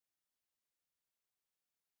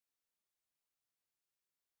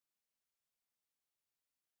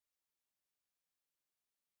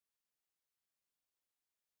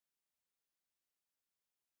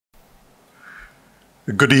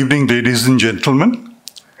Good evening, ladies and gentlemen.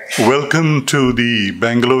 Welcome to the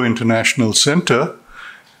Bangalore International Center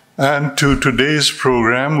and to today's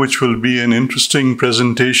program, which will be an interesting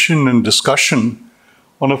presentation and discussion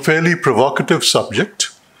on a fairly provocative subject,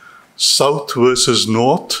 South versus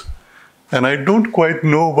North. And I don't quite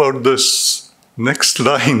know about this next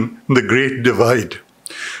line, the Great Divide.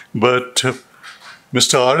 But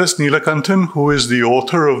Mr. RS Nilakantan, who is the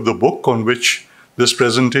author of the book on which this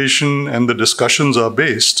presentation and the discussions are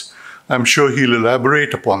based, I'm sure he'll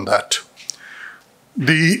elaborate upon that.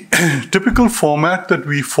 The typical format that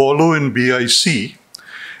we follow in BIC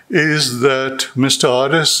is that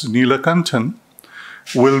Mr. RS Nilakantan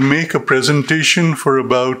will make a presentation for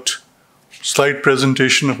slight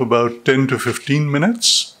presentation of about 10 to 15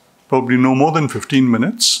 minutes, probably no more than 15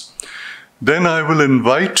 minutes. Then I will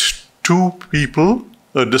invite two people,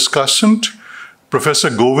 a discussant, Professor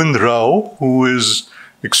Govind, who is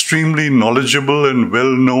extremely knowledgeable and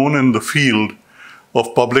well-known in the field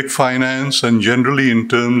of public finance and generally in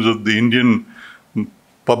terms of the Indian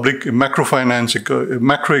public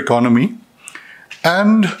macroeconomy.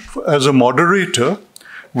 And as a moderator,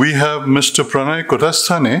 we have Mr. Pranay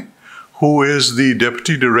Kotasthane, who is the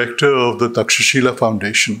Deputy Director of the Takshashila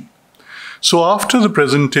Foundation. So after the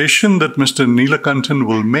presentation that Mr. Nilakantan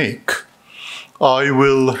will make, I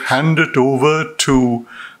will hand it over to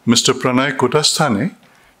Mr. Pranay Kotasthane,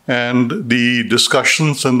 and the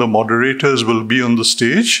discussions and the moderators will be on the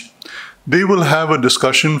stage. They will have a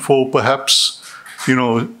discussion for perhaps,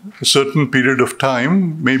 a certain period of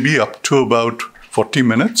time, maybe up to about 40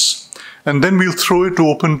 minutes. And then we'll throw it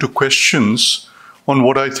open to questions on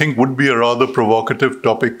what I think would be a rather provocative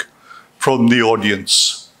topic from the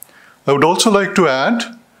audience. I would also like to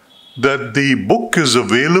add that the book is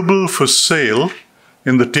available for sale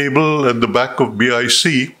in the table at the back of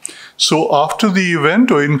BIC. So after the event,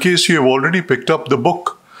 or in case you have already picked up the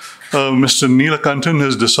book, Mr. Nilakantan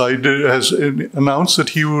has announced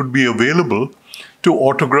that he would be available to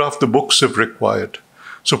autograph the books if required.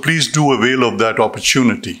 So please do avail of that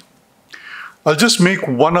opportunity. I'll just make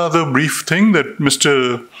one other brief thing that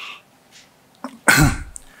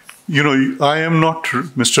I am not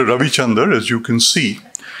Mr. Ravichandar, as you can see.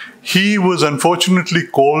 He was unfortunately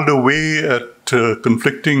called away at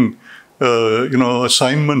conflicting,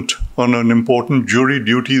 assignment on an important jury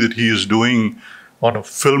duty that he is doing on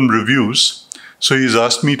film reviews. So he's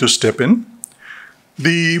asked me to step in.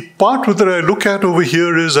 The part that I look at over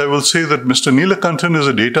here is, I will say that Mr. Nilakantan is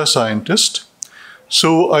a data scientist.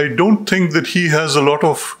 So I don't think that he has a lot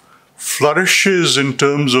of flourishes in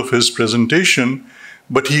terms of his presentation,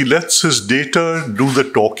 but he lets his data do the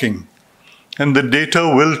talking. And the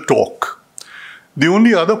data will talk. The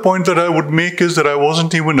only other point that I would make is that I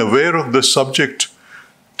wasn't even aware of this subject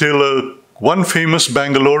till one famous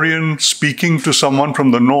Bangalorean speaking to someone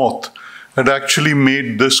from the north had actually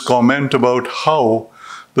made this comment about how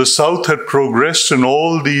the South had progressed in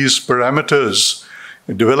all these parameters,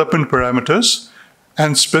 development parameters,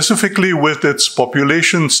 and specifically with its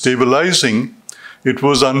population stabilizing, it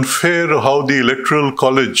was unfair how the Electoral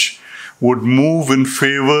College would move in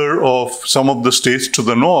favor of some of the states to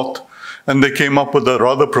the north, and they came up with a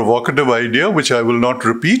rather provocative idea, which I will not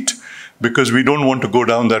repeat, because we don't want to go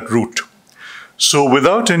down that route. So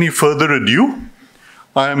without any further ado,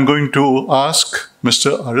 I am going to ask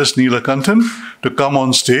Mr. RS Nilakantan to come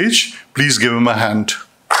on stage. Please give him a hand.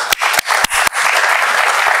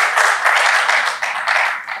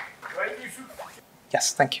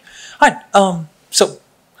 Yes, thank you. Hi,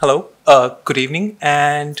 hello, good evening,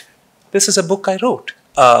 and this is a book I wrote.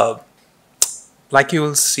 Like you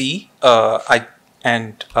will see, like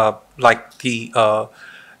the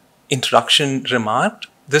introduction remarked,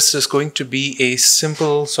 this is going to be a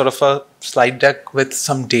simple sort of a slide deck with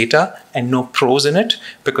some data and no prose in it,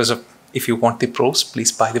 because if you want the prose,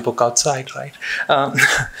 please buy the book outside, right?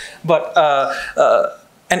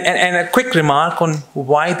 And a quick remark on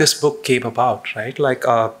why this book came about, right? Like,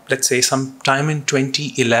 let's say sometime in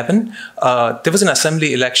 2011, there was an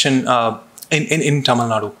assembly election in Tamil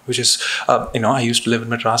Nadu, which is, I used to live in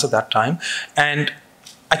Madras at that time. And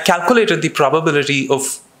I calculated the probability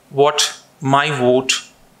of what my vote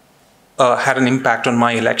had an impact on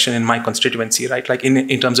my election in my constituency, right? Like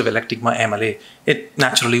in terms of electing my MLA, it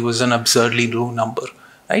naturally was an absurdly low number,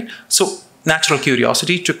 right? So natural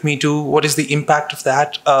curiosity took me to what is the impact of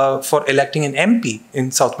that for electing an MP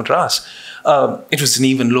in South Madras. It was an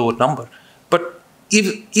even lower number. But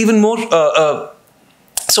even more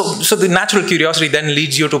So the natural curiosity then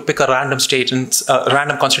leads you to pick a random state and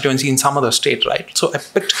random constituency in some other state, right? So I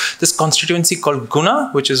picked this constituency called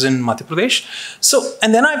Guna, which is in Madhya Pradesh. So,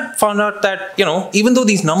 and then I found out that, even though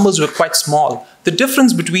these numbers were quite small, the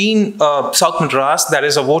difference between South Madras, that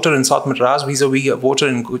is a voter in South Madras, vis-a-vis a voter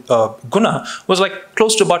in Guna, was like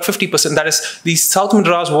close to about 50%. That is, the South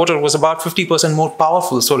Madras voter was about 50% more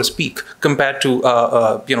powerful, so to speak, compared to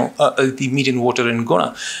the median voter in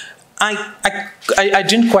Guna. I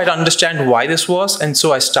didn't quite understand why this was, and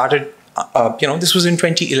so I started, this was in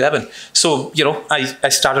 2011. So, I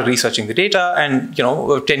started researching the data, and,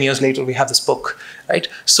 10 years later, we have this book, right?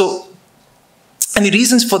 So, and the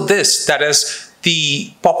reasons for this, that is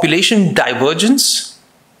the population divergence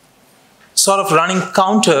sort of running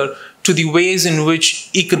counter to the ways in which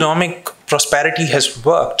economic prosperity has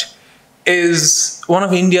worked, is one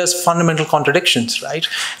of India's fundamental contradictions, right?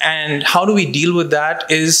 And how do we deal with that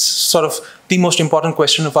is sort of the most important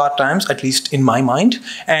question of our times, at least in my mind.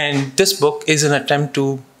 And this book is an attempt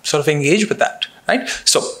to sort of engage with that, right?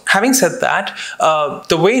 So having said that,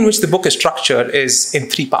 the way in which the book is structured is in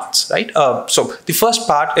 3 parts, right? So the first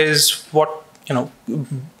part is what,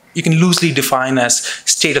 you can loosely define as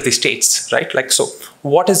state of the states, right? Like, so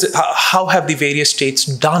what is it, how have the various states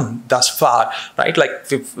done thus far, right? Like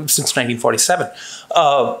since 1947.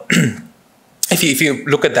 If you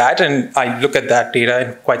look at that, and I look at that data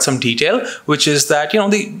in quite some detail, which is that,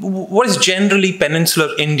 what is generally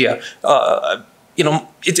peninsular India,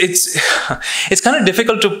 it's kind of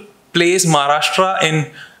difficult to place Maharashtra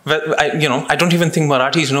in. I don't even think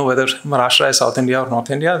Marathis know whether Maharashtra is South India or North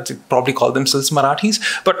India. They probably call themselves Marathis.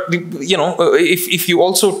 But, if you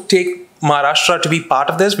also take Maharashtra to be part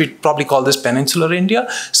of this, we'd probably call this peninsular India.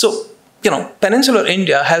 So, peninsular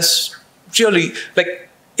India has really,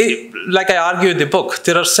 like I argue in the book,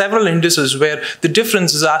 there are several indices where the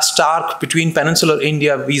differences are stark between peninsular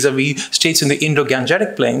India vis-a-vis states in the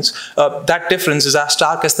Indo-Gangetic plains. That difference is as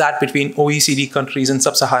stark as that between OECD countries and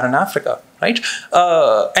sub-Saharan Africa, right?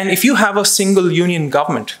 And if you have a single union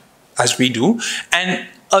government, as we do, and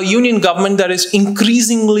a union government that is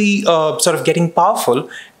increasingly sort of getting powerful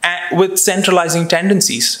with centralizing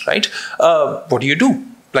tendencies, right? What do you do?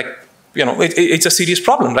 It's a serious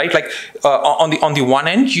problem, right? Like on the one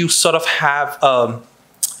end, you sort of have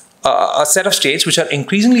a set of states which are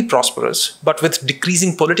increasingly prosperous, but with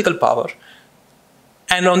decreasing political power.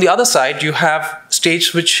 And on the other side, you have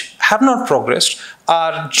states which have not progressed,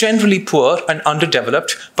 are generally poor and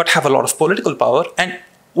underdeveloped, but have a lot of political power. And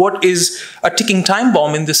what is a ticking time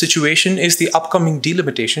bomb in this situation is the upcoming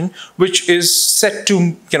delimitation, which is set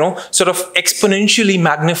to, sort of exponentially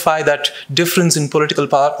magnify that difference in political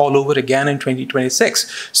power all over again in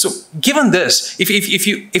 2026. So given this,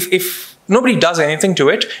 if nobody does anything to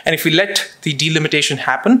it, and if we let the delimitation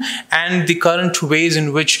happen, and the current ways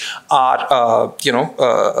in which our,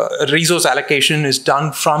 resource allocation is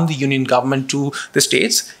done from the union government to the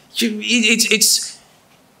states,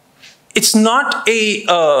 it's not a,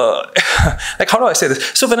 how do I say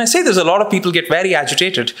this? So when I say this, a lot of people get very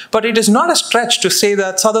agitated, but it is not a stretch to say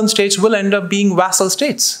that southern states will end up being vassal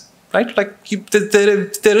states, right?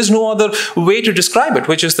 There is no other way to describe it,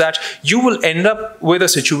 which is that you will end up with a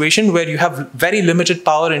situation where you have very limited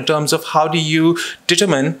power in terms of how do you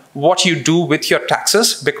determine what you do with your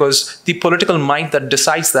taxes, because the political might that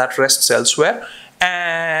decides that rests elsewhere.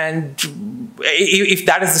 And if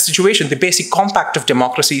that is the situation, the basic compact of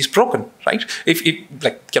democracy is broken, right?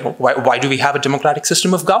 Why do we have a democratic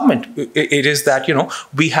system of government? It is that,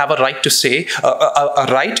 we have a right to say, a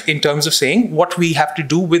right in terms of saying what we have to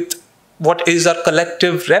do with what is our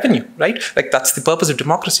collective revenue, right? Like, that's the purpose of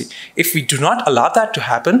democracy. If we do not allow that to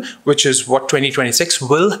happen, which is what 2026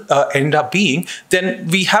 will end up being, then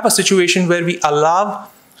we have a situation where we allow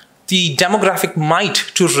the demographic might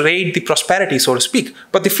to raid the prosperity, so to speak.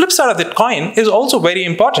 But the flip side of that coin is also very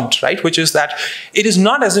important, right? Which is that it is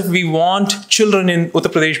not as if we want children in Uttar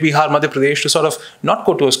Pradesh, Bihar, Madhya Pradesh to sort of not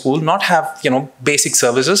go to a school, not have, basic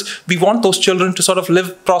services. We want those children to sort of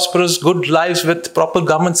live prosperous, good lives with proper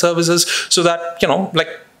government services, so that,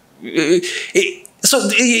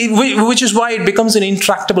 which is why it becomes an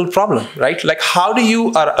intractable problem, right? Like, how do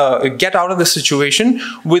you get out of this situation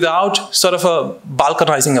without sort of a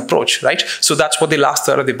balkanizing approach, right? So that's what the last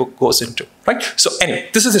third of the book goes into, right? So anyway,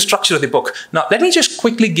 this is the structure of the book. Now, let me just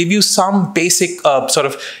quickly give you some basic sort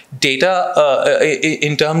of data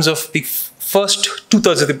in terms of the first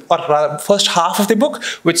two-thirds of the, or rather first half of the book,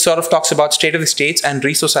 which sort of talks about state of the states and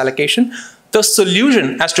resource allocation. The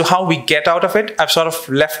solution as to how we get out of it, I've sort of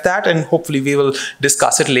left that, and hopefully we will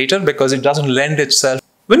discuss it later because it doesn't lend itself.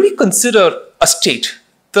 When we consider a state,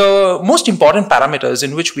 the most important parameters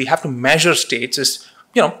in which we have to measure states is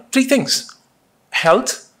three things: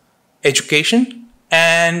 health, education,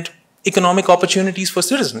 and economic opportunities for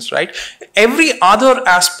citizens, right? Every other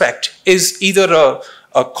aspect is either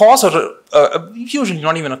a cause or usually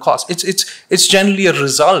not even a cause. It's generally a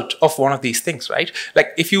result of one of these things, right?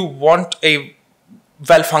 Like if you want a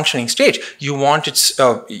well-functioning state, you want its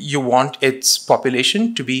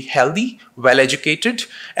population to be healthy, well-educated,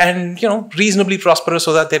 and reasonably prosperous,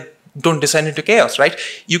 so that they don't descend into chaos, right?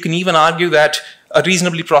 You can even argue that a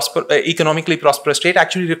reasonably economically prosperous state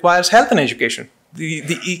actually requires health and education.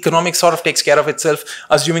 The economic sort of takes care of itself,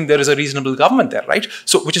 assuming there is a reasonable government there, right?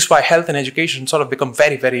 So, which is why health and education sort of become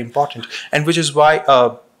very, very important, and which is why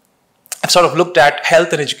I've sort of looked at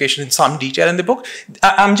health and education in some detail in the book.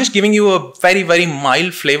 I'm just giving you a very, very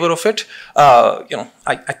mild flavor of it.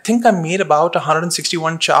 I think I made about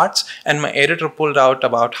 161 charts, and my editor pulled out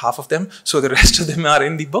about half of them. So the rest of them are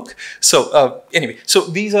in the book. So anyway, so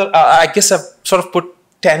these are, I guess I've sort of put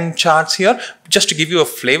 10 charts here just to give you a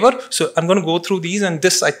flavor. So I'm going to go through these, and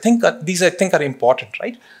these I think are important,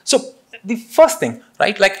 right? So the first thing,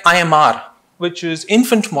 right, like IMR, which is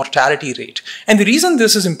infant mortality rate. And the reason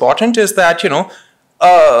this is important is that,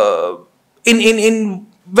 in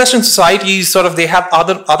Western societies, sort of they have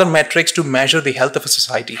other metrics to measure the health of a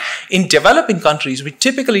society. In developing countries, we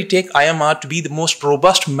typically take IMR to be the most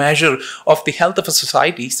robust measure of the health of a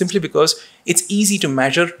society, simply because it's easy to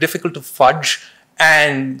measure, difficult to fudge,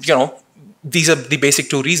 and, these are the basic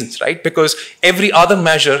two reasons, right? Because every other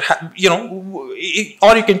measure,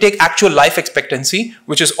 or you can take actual life expectancy,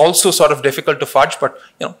 which is also sort of difficult to fudge, but,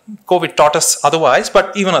 COVID taught us otherwise,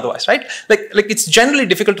 but even otherwise, right? Like it's generally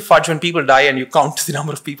difficult to fudge when people die and you count the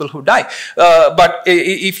number of people who die. But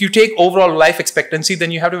if you take overall life expectancy, then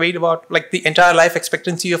you have to wait about like the entire life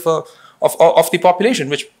expectancy of the population,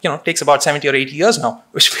 which takes about 70 or 80 years now,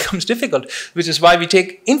 which becomes difficult, which is why we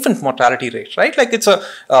take infant mortality rate, right? Like it's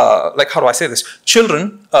like, how do I say this?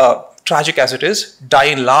 Children, tragic as it is, die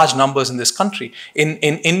in large numbers in this country.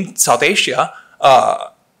 In South Asia,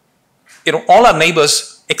 all our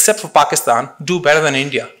neighbors, except for Pakistan, do better than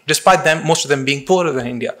India, despite most of them being poorer than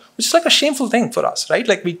India, which is like a shameful thing for us, right?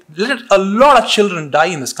 Like we let a lot of children die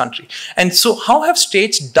in this country. And so how have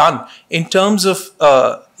states done in terms of,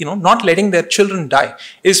 not letting their children die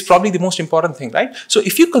is probably the most important thing, right? So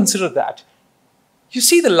if you consider that, you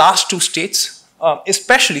see the last two states,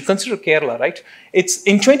 especially consider Kerala, right? It's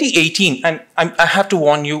in 2018, and I have to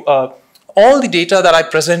warn you, all the data that I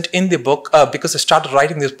present in the book, because I started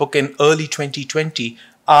writing this book in early 2020,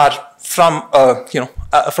 are from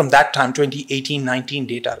that time, 2018-19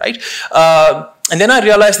 data, right? And then I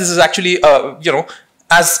realized this is actually,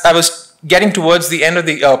 as I was getting towards the end of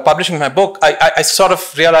the publishing my book, I sort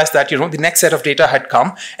of realized that, the next set of data had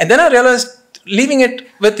come. And then I realized leaving it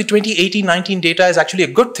with the 2018-19 data is actually a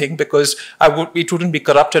good thing, because it wouldn't be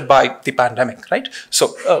corrupted by the pandemic, right?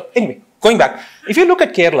 So anyway, going back, if you look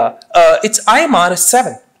at Kerala, its IMR is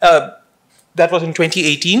 7. That was in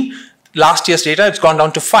 2018. Last year's data, it's gone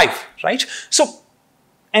down to 5, right? So,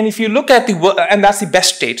 and if you look at and that's the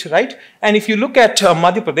best state, right? And if you look at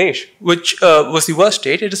Madhya Pradesh, which was the worst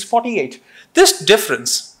state, it is 48. This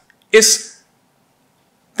difference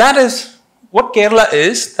that is what Kerala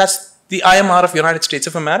is, that's the IMR of United States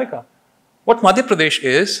of America. What Madhya Pradesh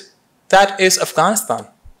is, that is Afghanistan.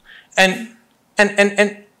 And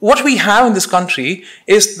what we have in this country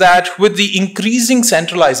is that with the increasing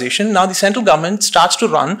centralization, now the central government starts to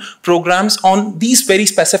run programs on these very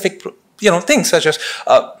specific things, such as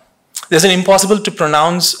there's an impossible to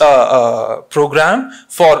pronounce program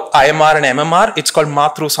for IMR and MMR. It's called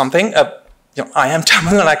Matru something. I am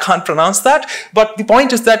Tamil and I can't pronounce that. But the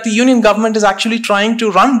point is that the union government is actually trying to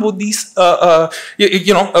run both these, both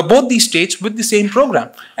these states with the same program.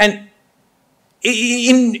 And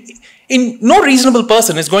no reasonable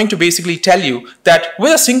person is going to basically tell you that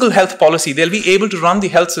with a single health policy, they'll be able to run the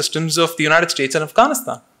health systems of the United States and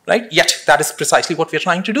Afghanistan, right? Yet that is precisely what we're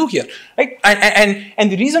trying to do here, right?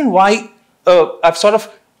 And the reason why I've sort of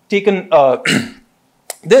taken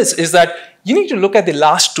this is that you need to look at the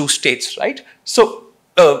last two states, right? So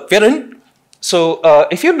if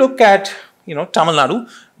you look at Tamil Nadu,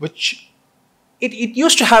 which it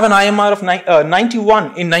used to have an IMR of 91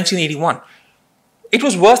 in 1981. It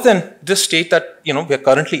was worse than this state that we're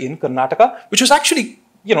currently in, Karnataka, which was actually,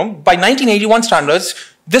 by 1981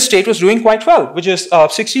 standards, this state was doing quite well, which is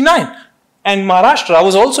 69. And Maharashtra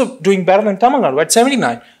was also doing better than Tamil Nadu at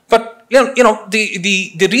 79. But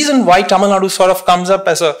the reason why Tamil Nadu sort of comes up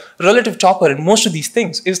as a relative topper in most of these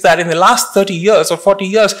things is that in the last 30 years or 40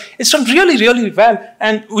 years, it's done really, really well.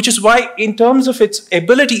 And which is why in terms of its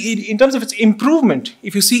ability, in terms of its improvement,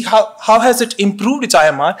 if you see how has it improved its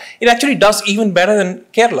IMR, it actually does even better than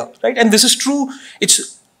Kerala, right? And this is true.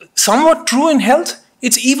 It's somewhat true in health.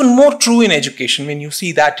 It's even more true in education. When you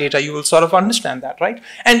see that data, you will sort of understand that, right?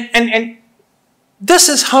 And this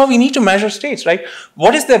is how we need to measure states, right?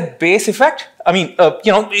 What is the base effect? I mean,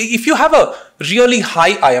 if you have a really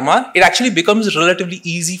high IMR, it actually becomes relatively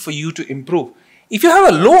easy for you to improve. If you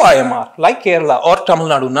have a low IMR, like Kerala or Tamil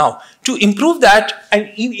Nadu now, to improve that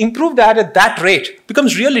and improve that at that rate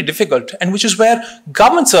becomes really difficult, and which is where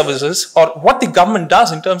government services or what the government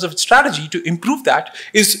does in terms of its strategy to improve that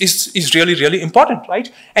is really, really important,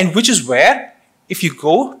 right? And which is where, if you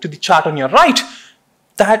go to the chart on your right,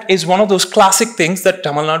 that is one of those classic things that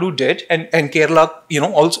Tamil Nadu did and Kerala,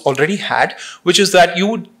 also already had, which is that you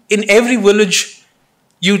would, in every village,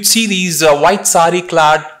 you'd see these white sari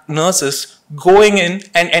clad nurses going in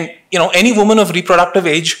and any woman of reproductive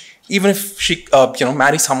age, even if she,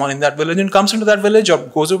 marries someone in that village and comes into that village or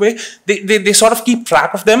goes away, they sort of keep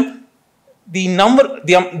track of them.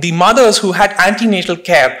 The mothers who had antenatal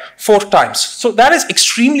care 4 times. So that is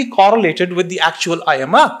extremely correlated with the actual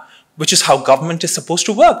IMR, which is how government is supposed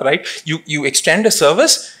to work, right? You extend a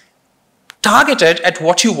service targeted at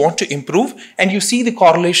what you want to improve, and you see the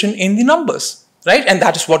correlation in the numbers, right? And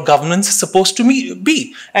that is what governance is supposed to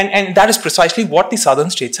be. And that is precisely what the southern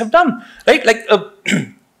states have done, right? Like,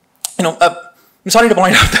 I'm sorry to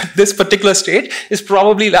point out that this particular state is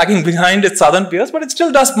probably lagging behind its southern peers, but it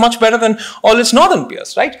still does much better than all its northern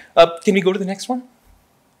peers, right? Can we go to the next one?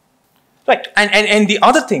 Right, and the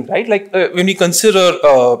other thing, right, like when we consider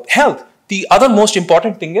health, the other most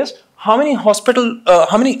important thing is how many hospital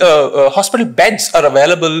beds are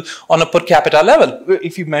available on a per capita level.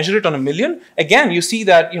 If you measure it on 1 million, again, you see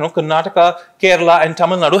that, Karnataka, Kerala and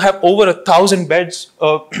Tamil Nadu have over 1,000 beds,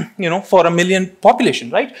 for 1 million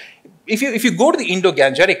population, right? If you go to the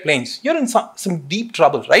Indo-Gangetic plains, you're in some deep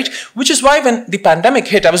trouble, right? Which is why when the pandemic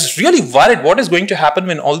hit, I was really worried what is going to happen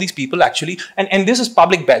when all these people actually, and this is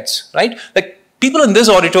public beds, right? Like people in this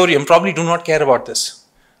auditorium probably do not care about this.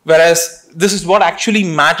 Whereas this is what actually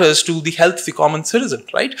matters to the health of the common citizen,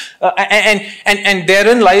 right? And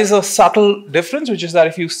therein lies a subtle difference, which is that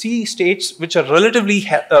if you see states which are relatively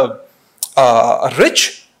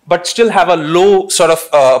rich, but still have a low sort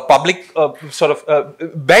of public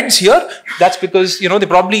beds here, that's because, they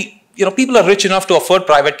probably, people are rich enough to afford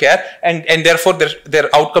private care and therefore their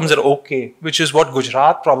outcomes are okay, which is what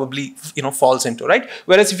Gujarat probably, falls into, right?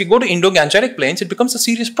 Whereas if you go to Indo-Gangetic plains, it becomes a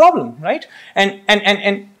serious problem, right? And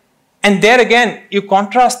there again, you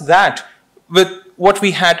contrast that with what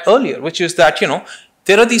we had earlier, which is that,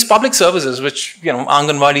 there are these public services, which,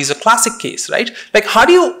 Anganwadi is a classic case, right? Like, how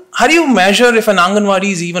do you measure if an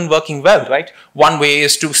Anganwadi is even working well, right? One way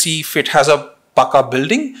is to see if it has a paka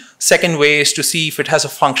building. Second way is to see if it has a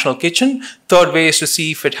functional kitchen. Third way is to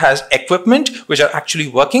see if it has equipment which are actually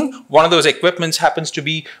working. One of those equipments happens to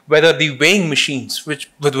be whether the weighing machines with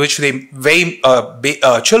which they weigh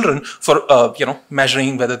children for,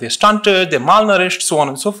 measuring whether they're stunted, they're malnourished, so on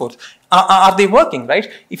and so forth. Are they working, right?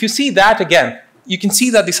 If you see that again, you can see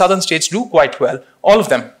that the southern states do quite well, all of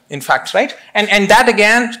them, in fact, right? And that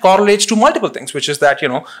again correlates to multiple things, which is that,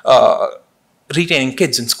 retaining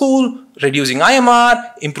kids in school, reducing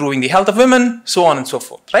IMR, improving the health of women, so on and so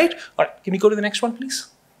forth, right? All right, can we go to the next one, please?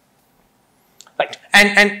 Right,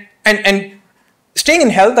 and staying in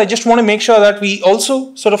health, I just want to make sure that we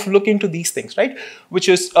also sort of look into these things, right? Which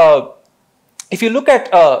is, if you look at,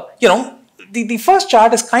 the first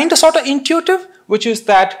chart is kind of sort of intuitive, which is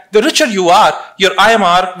that the richer you are, your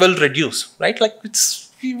IMR will reduce, right? Like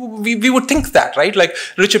we would think that, right? Like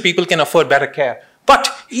richer people can afford better care.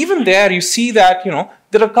 But even there, you see that,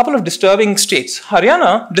 there are a couple of disturbing states.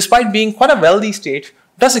 Haryana, despite being quite a wealthy state,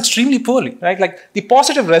 does extremely poorly, right? Like the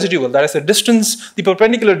positive residual, that is the distance, the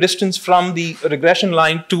perpendicular distance from the regression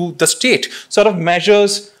line to the state sort of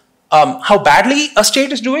measures how badly a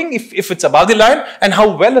state is doing if it's above the line and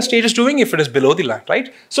how well a state is doing if it is below the line,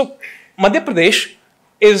 right? So Madhya Pradesh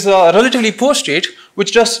is a relatively poor state,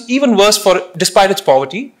 which does even worse despite its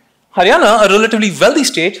poverty. Haryana, a relatively wealthy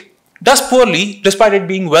state, does poorly despite it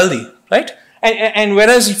being wealthy, right? And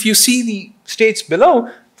whereas if you see the states below,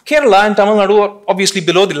 Kerala and Tamil Nadu are obviously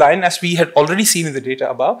below the line, as we had already seen in the data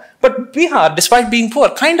above. But Bihar, despite being poor,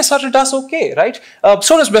 kind of sort of does okay, right?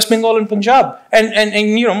 So does West Bengal and Punjab. And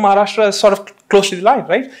Maharashtra is sort of close to the line,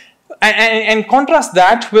 right? And contrast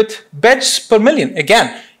that with beds per million.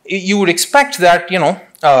 Again, you would expect that,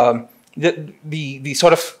 the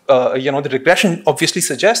sort of the regression obviously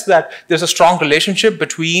suggests that there's a strong relationship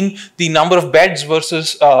between the number of beds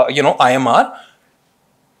versus IMR.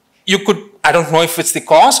 You could, I don't know if it's the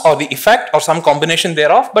cause or the effect or some combination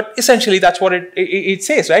thereof, but essentially that's what it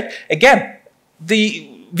says, right? Again,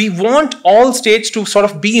 we want all states to sort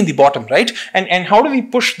of be in the bottom, right? And how do we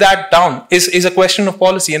push that down is a question of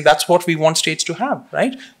policy, and that's what we want states to have,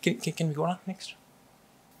 right? Can we go on next?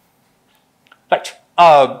 Right.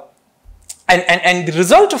 And the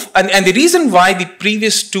result of, and the reason why the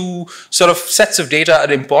previous two sort of sets of data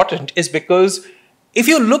are important is because if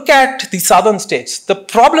you look at the southern states, the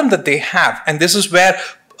problem that they have, and this is where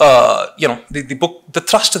the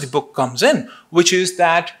thrust of the book comes in, which is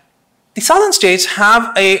that the southern states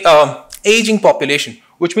have a aging population,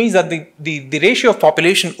 which means that the ratio of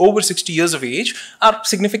population over 60 years of age are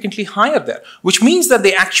significantly higher there, which means that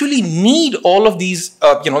they actually need all of these,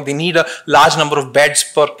 they need a large number of beds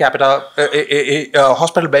per capita,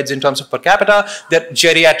 hospital beds in terms of per capita. Their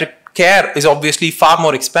geriatric care is obviously far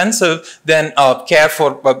more expensive than care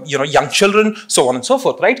for young children, so on and so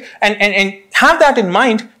forth, right? And have that in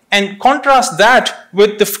mind, and contrast that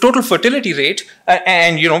with the total fertility rate,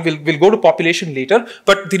 and we'll go to population later.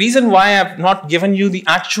 But the reason why I have not given you the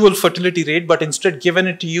actual fertility rate, but instead given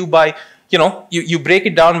it to you by, you break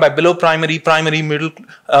it down by below primary, middle,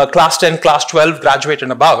 class 10, class 12, graduate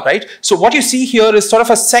and above, right? So what you see here is sort of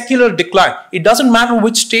a secular decline. It doesn't matter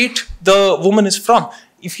which state the woman is from.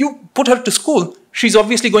 If you put her to school, she's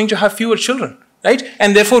obviously going to have fewer children, right?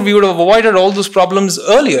 And therefore we would have avoided all those problems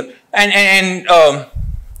earlier.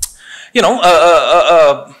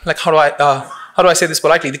 Like how do I say this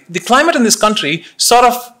politely? The climate in this country sort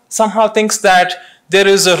of somehow thinks that there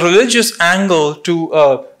is a religious angle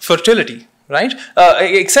to fertility, right?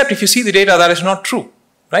 Except if you see the data, that is not true,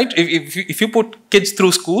 right? If you put kids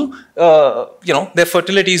through school, their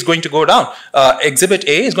fertility is going to go down. Exhibit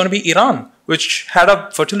A is going to be Iran, which had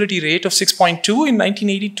a fertility rate of 6.2 in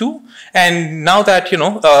 1982, and now that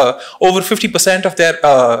over 50% of their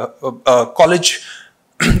college.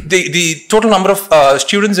 The total number of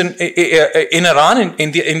students in Iran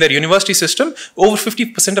in their university system, over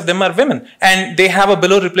 50% of them are women, and they have a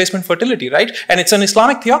below replacement fertility, right? And it's an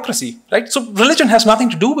Islamic theocracy, right? So religion has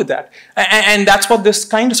nothing to do with that, and that's what this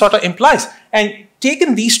kind of sort of implies. And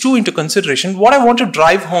taking these two into consideration, what I want to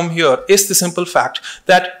drive home here is the simple fact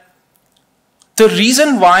that the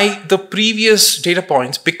reason why the previous data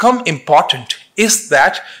points become important is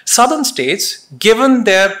that southern states, given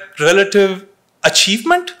their relative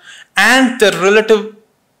achievement and the relative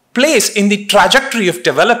place in the trajectory of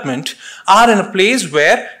development, are in a place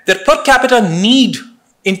where their per capita need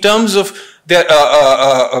in terms of their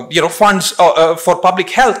funds for public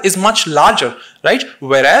health is much larger, right?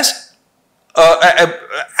 Whereas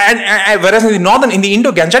whereas in the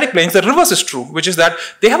Indo-Gangetic plains, the reverse is true, which is that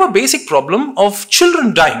they have a basic problem of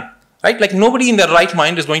children dying, right? Like nobody in their right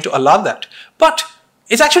mind is going to allow that, but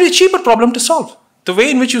it's actually a cheaper problem to solve. The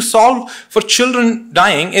way in which you solve for children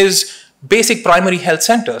dying is basic primary health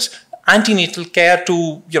centers, antenatal care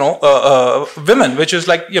to women, which is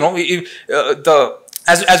like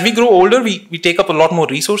as we grow older, we take up a lot more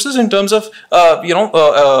resources in terms of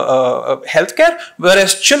healthcare,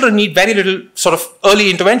 whereas children need very little sort of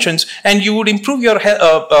early interventions, and you would improve your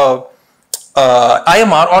IMR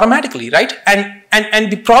automatically, right?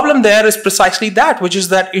 And the problem there is precisely that, which is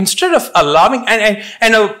that instead of allowing and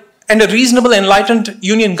a reasonable, enlightened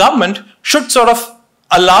union government should sort of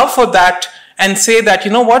allow for that and say that,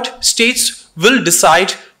 states will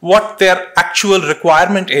decide what their actual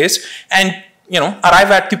requirement is and,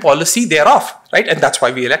 arrive at the policy thereof, right? And that's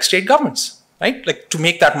why we elect state governments, right? Like to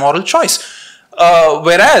make that moral choice.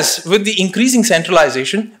 Whereas with the increasing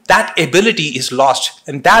centralization, that ability is lost.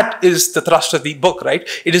 And that is the thrust of the book, right?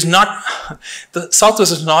 It is not, the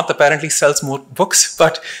Southwest is not apparently sells more books,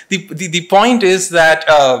 but the point is that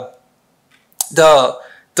the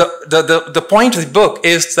point of the book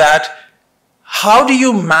is that how do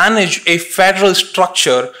you manage a federal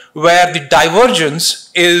structure where the divergence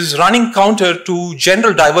is running counter to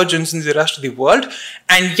general divergence in the rest of the world,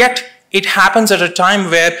 and yet it happens at a time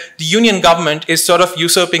where the union government is sort of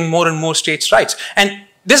usurping more and more states' rights. And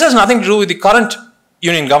this has nothing to do with the current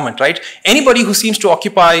union government, right? Anybody who seems to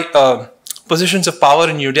occupy positions of power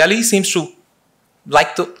in New Delhi seems to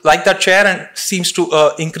like that chair and seems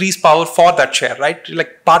to increase power for that chair, right?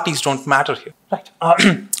 Like parties don't matter here, right?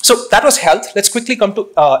 So that was health. Let's quickly come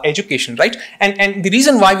to education, right? And the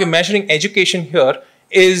reason why we're measuring education here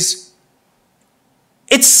is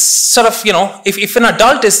it's sort of, if an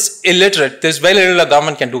adult is illiterate, there's very little a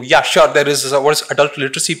government can do. Yeah, sure, there is adult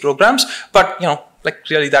literacy programs, but, like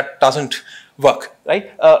really that doesn't work,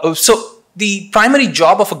 right? So the primary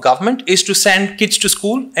job of a government is to send kids to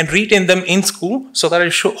school and retain them in school so that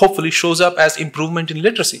it hopefully shows up as improvement in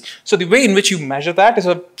literacy. So the way in which you measure that is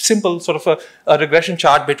a simple sort of a regression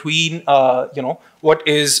chart between, what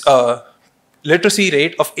is literacy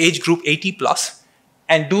rate of age group 80 plus,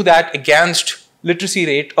 and do that against literacy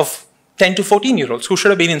rate of 10 to 14-year-olds who should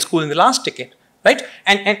have been in school in the last decade, right?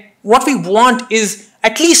 And what we want is,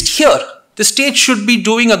 at least here, the state should be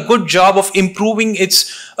doing a good job of improving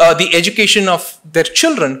the education of their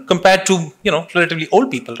children compared to, relatively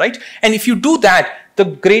old people, right? And if you do that, the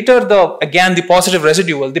greater the positive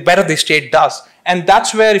residual, the better the state does. And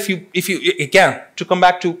that's where if you again, to come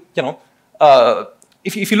back to,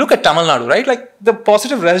 if you look at Tamil Nadu, right, like the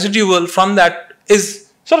positive residual from that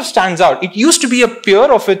is sort of stands out. It used to be a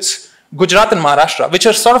peer of its Gujarat and Maharashtra, which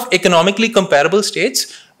are sort of economically comparable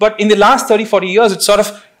states. But in the last 30, 40 years, it's sort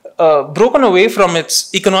of broken away from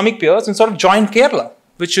its economic peers and sort of joined Kerala,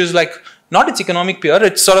 which is like not its economic peer.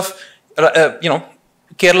 It's sort of,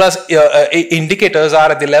 Kerala's indicators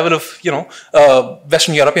are at the level of,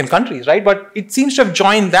 Western European countries, right? But it seems to have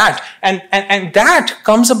joined that. And that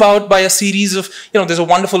comes about by a series of, there's a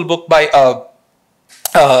wonderful book by a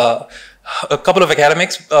couple of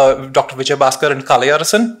academics, Dr. Vijay Bhaskar and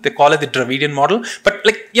Kalayarasan. They call it the Dravidian model. But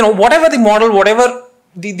whatever the model, whatever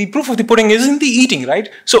the proof of the pudding is in the eating, right?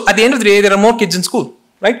 So at the end of the day, there are more kids in school,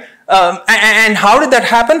 right? And how did that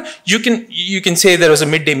happen? You can say there was a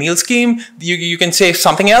midday meal scheme. You can say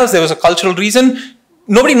something else. There was a cultural reason.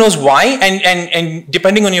 Nobody knows why. And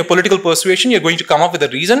depending on your political persuasion, you're going to come up with a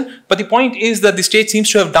reason. But the point is that the state seems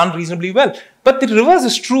to have done reasonably well. But the reverse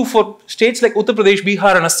is true for states like Uttar Pradesh,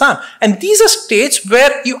 Bihar, and Assam. And these are states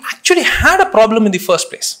where you actually had a problem in the first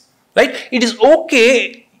place, right? It is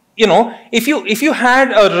okay. If you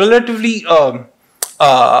had a relatively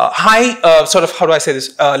high sort of, how do I say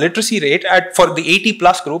this, literacy rate for the 80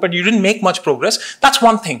 plus group, and you didn't make much progress, that's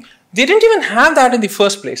one thing. They didn't even have that in the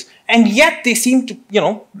first place, and yet they seem to,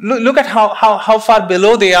 look at how far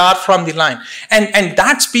below they are from the line, and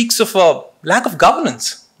that speaks of a lack of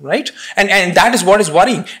governance, right? And that is what is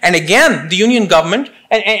worrying. And again, the union government,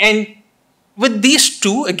 and with these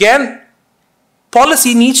two, again,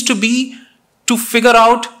 policy needs to be to figure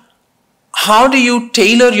out how do you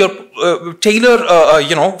tailor your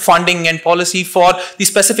funding and policy for the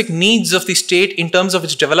specific needs of the state in terms of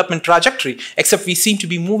its development trajectory? Except we seem to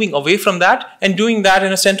be moving away from that and doing that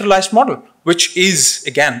in a centralized model, which is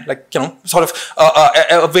again sort of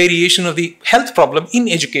a variation of the health problem in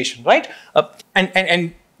education, right?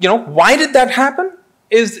 And why did that happen?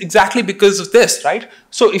 Is exactly because of this, right?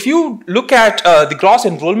 So if you look at the gross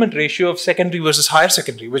enrollment ratio of secondary versus higher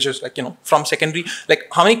secondary, which is from secondary, like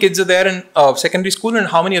how many kids are there in secondary school and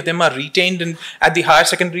how many of them are retained at the higher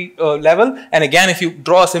secondary level. And again, if you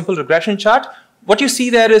draw a simple regression chart, what you see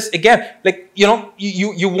there is, again,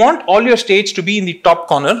 you want all your states to be in the top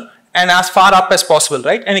corner and as far up as possible,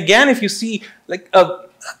 right? And again, if you see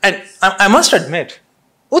and I must admit,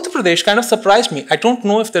 Uttar Pradesh kind of surprised me. I don't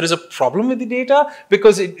know if there is a problem with the data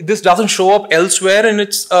because this doesn't show up elsewhere in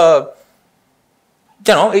its,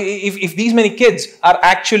 if these many kids are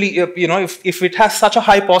actually, if it has such a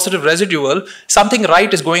high positive residual, something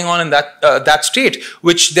right is going on in that state,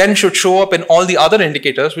 which then should show up in all the other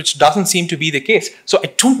indicators, which doesn't seem to be the case. So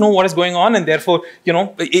I don't know what is going on, and therefore,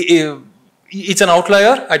 it's an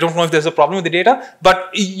outlier. I don't know if there's a problem with the data, but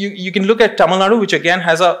you can look at Tamil Nadu, which again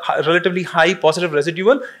has a relatively high positive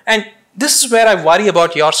residual. And this is where I worry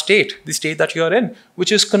about your state, the state that you're in,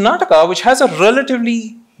 which is Karnataka, which has a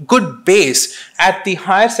relatively good base at the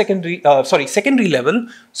higher secondary level,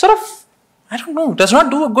 sort of, I don't know, does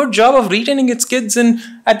not do a good job of retaining its kids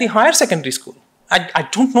at the higher secondary school. I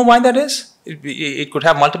don't know why that is. It could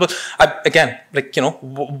have multiple, again,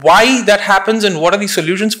 why that happens and what are the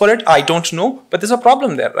solutions for it, I don't know, but there's a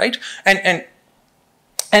problem there, right? And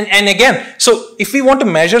again, so if we want to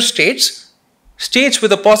measure states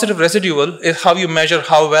with a positive residual is how you measure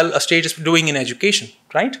how well a state is doing in education,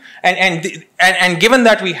 right? And given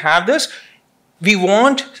that we have this, we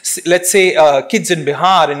want, let's say, kids in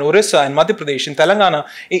Bihar, in Orissa, in Madhya Pradesh, in Telangana,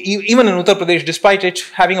 even in Uttar Pradesh, despite it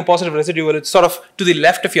having a positive residual, it's sort of to the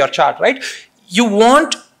left of your chart, right? You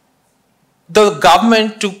want the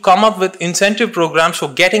government to come up with incentive programs for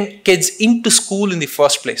getting kids into school in the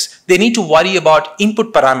first place. They need to worry about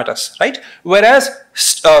input parameters, right? Whereas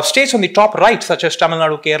states on the top right, such as Tamil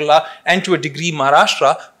Nadu, Kerala, and to a degree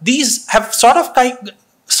Maharashtra, these have sort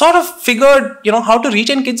of figured, how to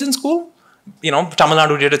retain kids in school. Tamil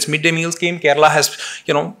Nadu did its midday meal scheme. Kerala has,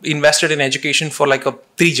 invested in education for like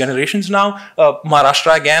 3 generations now.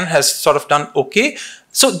 Maharashtra again has sort of done okay.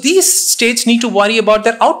 So these states need to worry about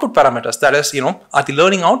their output parameters. That is, are the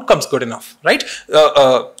learning outcomes good enough, right?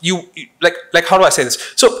 Like how do I say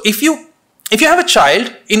this? So if you have a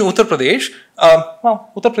child in Uttar Pradesh,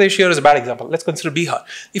 Uttar Pradesh here is a bad example. Let's consider Bihar.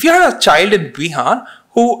 If you have a child in Bihar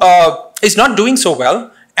who is not doing so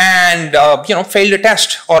well and failed a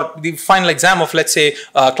test or the final exam of, let's say,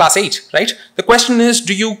 class 8, right? The question is,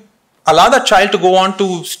 do you allow that child to go on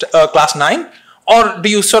to class 9? Or do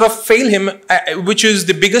you sort of fail him, which is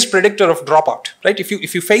the biggest predictor of dropout, right?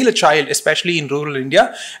 If you fail a child, especially in rural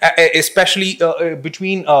India, especially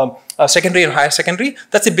between secondary and higher secondary,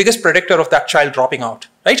 that's the biggest predictor of that child dropping out,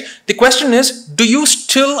 right? The question is, do you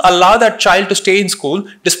still allow that child to stay in school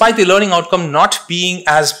despite the learning outcome not being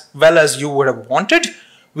as well as you would have wanted?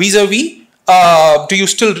 Vis-a-vis, do you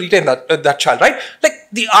still retain that child, right? Like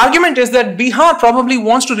the argument is that Bihar probably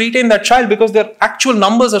wants to retain that child because their actual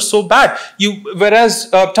numbers are so bad. Whereas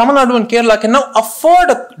Tamil Nadu and Kerala can now afford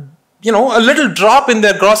a little drop in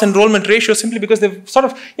their gross enrollment ratio simply because they've sort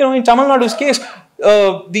of, in Tamil Nadu's case,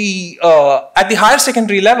 at the higher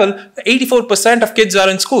secondary level, 84% of kids are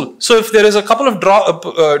in school. So if there is a couple of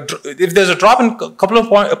if there's a drop in a couple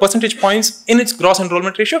of percentage points in its gross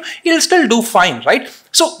enrollment ratio, it'll still do fine, right?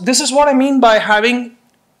 So this is what I mean by having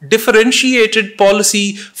differentiated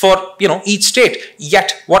policy for each state.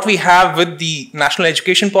 Yet what we have with the national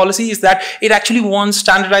education policy is that it actually wants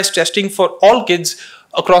standardized testing for all kids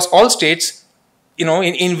across all states,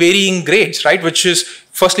 in varying grades, right? Which is,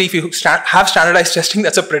 firstly, if you have standardized testing,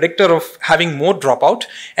 that's a predictor of having more dropout.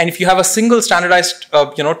 And if you have a single standardized,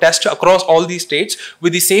 test across all these states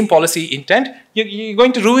with the same policy intent, you're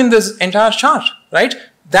going to ruin this entire chart, right?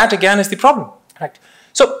 That again is the problem, right?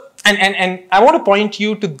 So, and I want to point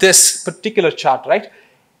you to this particular chart, right?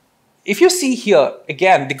 If you see here,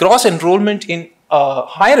 again, the gross enrollment in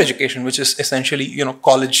higher education, which is essentially,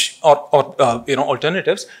 college or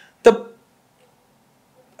alternatives,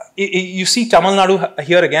 you see Tamil Nadu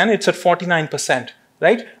here again, it's at 49%,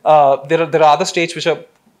 right? There are other states which are,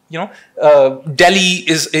 Delhi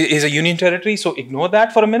is a union territory, so ignore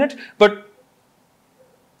that for a minute. But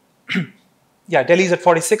yeah, Delhi is at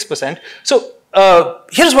 46%. So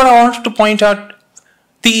here's what I wanted to point out.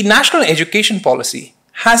 The national education policy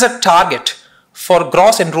has a target for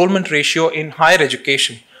gross enrollment ratio in higher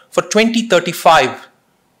education for 2035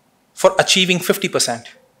 for achieving 50%.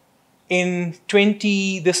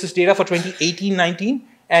 This is data for 2018-19,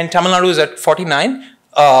 and Tamil Nadu is at 49.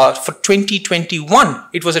 For 2021,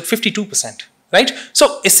 it was at 52%, right?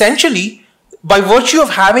 So essentially, by virtue of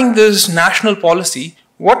having this national policy,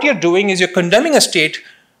 what you're doing is you're condemning a state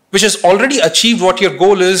which has already achieved what your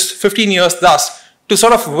goal is 15 years thus, to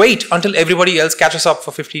sort of wait until everybody else catches up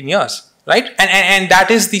for 15 years, right? And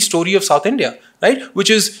that is the story of South India, right? Which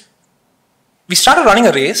is, we started running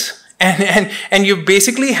a race, and you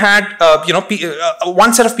basically had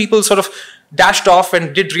one set of people sort of dashed off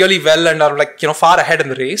and did really well and are like far ahead in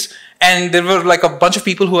the race, and there were like a bunch of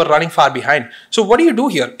people who are running far behind. So what do you do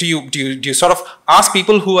here? Do you sort of ask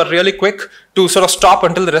people who are really quick to sort of stop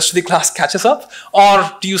until the rest of the class catches up,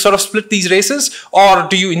 or do you sort of split these races, or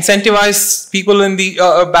do you incentivize people in the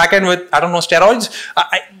back end with, I don't know, steroids?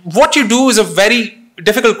 What you do is a very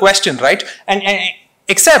difficult question, right? And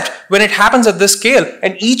except when it happens at this scale,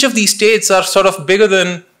 and each of these states are sort of bigger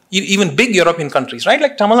than even big European countries, right?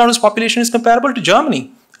 Like Tamil Nadu's population is comparable to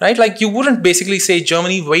Germany, right? Like you wouldn't basically say,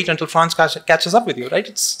 Germany, wait until France catches up with you, right?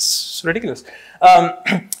 It's ridiculous.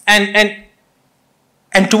 And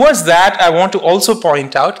towards that, I want to also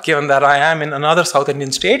point out, given that I am in another South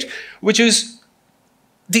Indian state, which is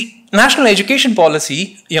the national education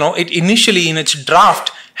policy, it initially in its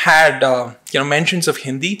draft had mentions of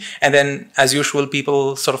Hindi, and then as usual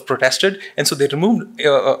people sort of protested, and so they removed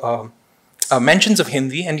mentions of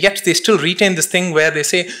Hindi, and yet they still retain this thing where they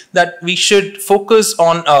say that we should focus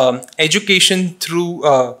on education through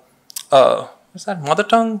what's that, mother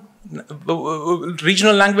tongue,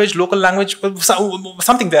 regional language, local language,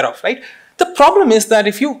 something thereof, right? The problem is that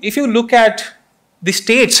if you look at the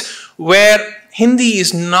states where Hindi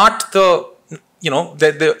is not the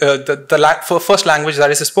first language,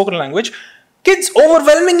 that is a spoken language, kids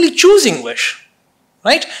overwhelmingly choose English,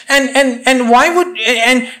 right? And why would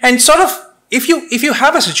and sort of if you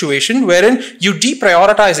have a situation wherein you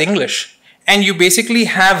deprioritize English and you basically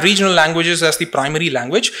have regional languages as the primary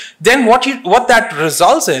language, then what that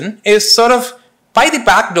results in is sort of by the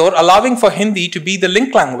back door allowing for Hindi to be the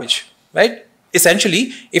link language, right?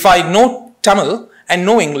 Essentially, if I know Tamil and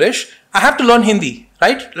know English, I have to learn Hindi,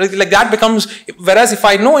 right? Like that becomes, whereas if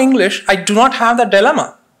I know English, I do not have that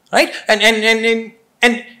dilemma, right?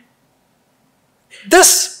 And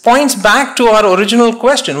this points back to our original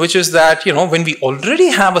question, which is that, when we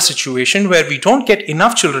already have a situation where we don't get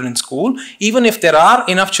enough children in school, even if there are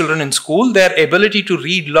enough children in school, their ability to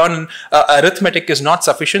read, learn arithmetic is not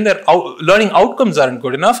sufficient, their learning outcomes aren't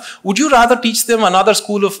good enough. Would you rather teach them another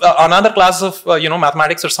class of,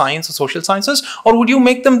 mathematics or science or social sciences, or would you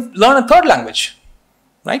make them learn a third language,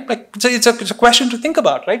 right? Like, it's a question to think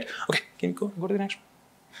about, right? Okay, can you go to the next one?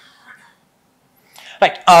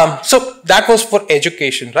 Right, so that was for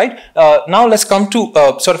education, right? Now let's come to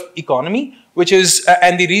sort of economy, which is,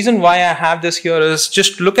 and the reason why I have this here is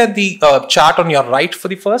just look at the chart on your right for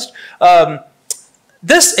the first.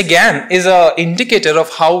 This again is an indicator of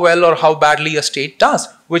how well or how badly a state does,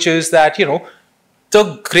 which is that,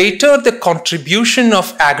 the greater the contribution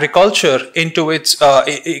of agriculture into its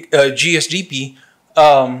GSDP,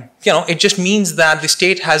 it just means that the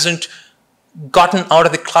state hasn't gotten out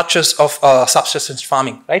of the clutches of subsistence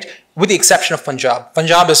farming, right? With the exception of Punjab.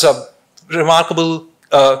 Punjab is a remarkable,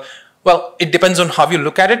 well, it depends on how you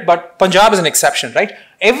look at it, but Punjab is an exception, right?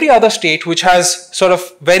 Every other state which has sort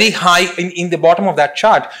of very high, in the bottom of that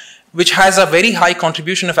chart, which has a very high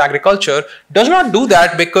contribution of agriculture, does not do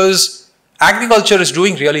that because agriculture is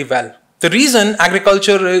doing really well. The reason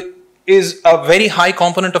agriculture is a very high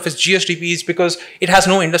component of its GSDP is because it has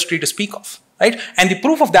no industry to speak of, right? And the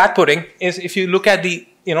proof of that pudding is if you look at the,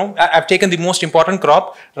 I've taken the most important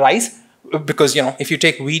crop, rice, because, if you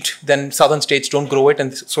take wheat, then southern states don't grow it,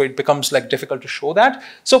 and so it becomes like difficult to show that.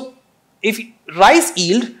 So if rice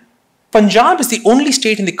yield, Punjab is the only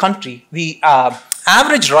state in the country, the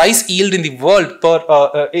average rice yield in the world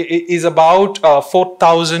is about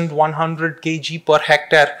 4,100 kg per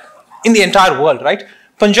hectare in the entire world, right?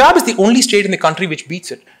 Punjab is the only state in the country which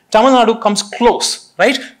beats it. Tamil Nadu comes close,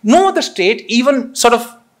 right? No other state even sort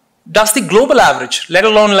of does the global average, let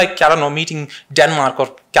alone like, I don't know, meeting Denmark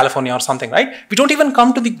or California or something, right? We don't even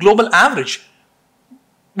come to the global average,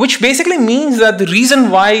 which basically means that the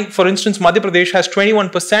reason why, for instance, Madhya Pradesh has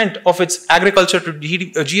 21% of its agriculture to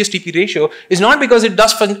GSDP ratio is not because it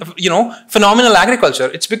does, phenomenal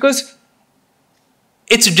agriculture. It's because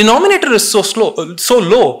its denominator is so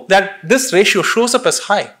low that this ratio shows up as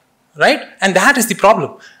high, right? And that is the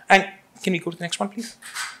problem. And can we go to the next one, please?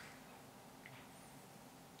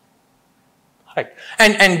 Right.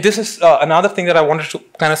 And this is another thing that I wanted to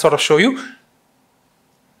kind of sort of show you.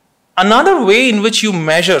 Another way in which you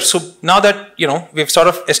measure, so now that, we've sort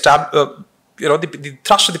of established, the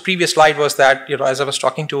thrust of the previous slide was that, as I was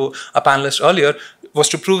talking to a panelist earlier, was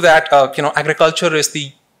to prove that, agriculture is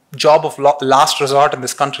the job of last resort in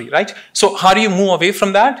this country, right? So how do you move away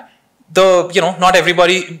from that? Not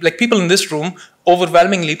everybody, like people in this room,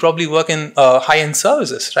 overwhelmingly probably work in high-end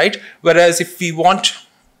services, right? Whereas if we want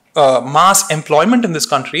mass employment in this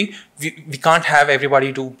country, we can't have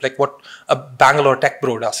everybody do like what a Bangalore tech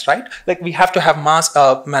bro does, right? Like we have to have mass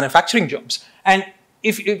manufacturing jobs. And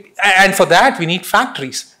and for that, we need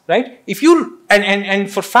factories, right?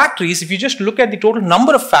 And for factories, if you just look at the total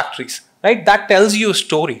number of factories, right, that tells you a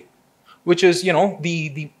story, which is,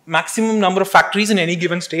 the maximum number of factories in any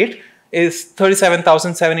given state is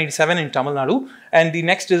 37,787 in Tamil Nadu, and the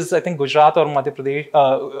next is, I think, Gujarat or Madhya Pradesh,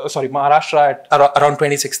 Maharashtra at around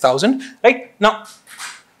 26,000, right? Now,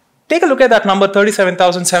 take a look at that number,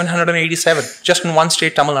 37,787, just in one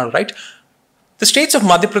state, Tamil Nadu, right? The states of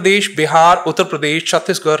Madhya Pradesh, Bihar, Uttar Pradesh,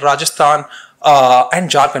 Chhattisgarh, Rajasthan, and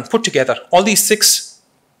Jharkhand put together, all these 6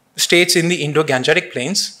 states in the Indo-Gangetic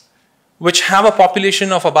Plains, which have a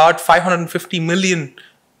population of about 550 million,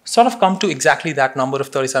 sort of come to exactly that number of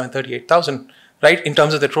 38,000, right, in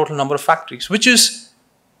terms of the total number of factories, which is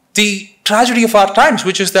the tragedy of our times,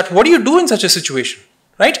 which is that what do you do in such a situation,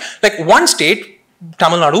 right? Like one state,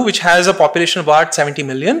 Tamil Nadu, which has a population of about 70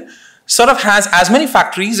 million, sort of has as many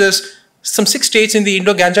factories as some 6 states in the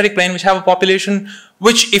Indo-Gangetic Plain, which have a population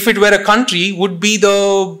which, if it were a country, would be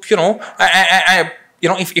the,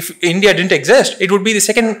 if India didn't exist, it would be the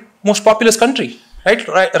second most populous country, right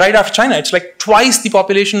after China. It's like twice the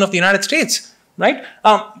population of the United States, right?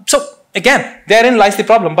 So again, therein lies the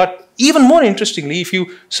problem. But even more interestingly, if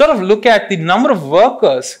you sort of look at the number of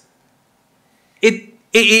workers,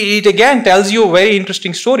 it again tells you a very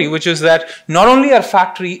interesting story, which is that not only are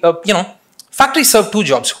factories serve 2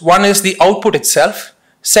 jobs. One is the output itself.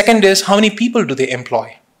 Second is how many people do they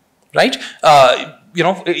employ, right?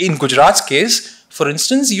 In Gujarat's case, for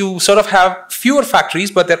instance, you sort of have fewer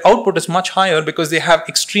factories, but their output is much higher because they have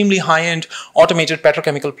extremely high-end automated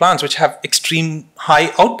petrochemical plants, which have extreme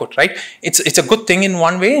high output, right? It's a good thing in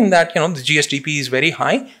one way in that, the GSDP is very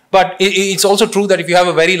high, But it's also true that if you have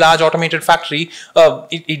a very large automated factory,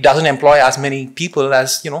 it doesn't employ as many people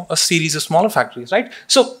as, a series of smaller factories, right?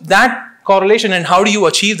 So that correlation and how do you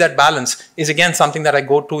achieve that balance is again something that I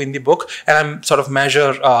go to in the book, and I'm sort of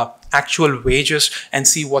measure actual wages and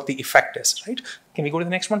see what the effect is, right? Can we go to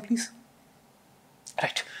the next one, please?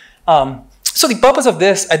 Right. So the purpose of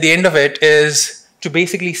this at the end of it is to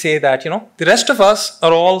basically say that, the rest of us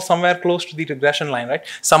are all somewhere close to the regression line, right?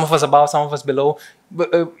 Some of us above, some of us below.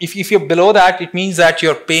 But if you're below that, it means that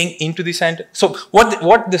you're paying into the center. So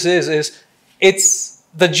what this is it's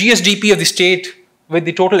the GSDP of the state with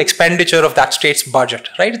the total expenditure of that state's budget,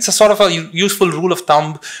 right? It's a sort of a useful rule of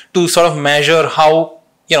thumb to sort of measure how,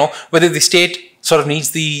 whether the state sort of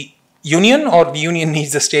needs the union or the union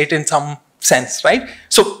needs the state in some sense, right?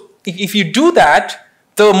 So if you do that,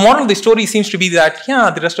 the moral of the story seems to be that,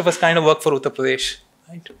 the rest of us kind of work for Uttar Pradesh,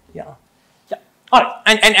 right? Yeah. All right.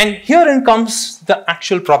 And herein comes the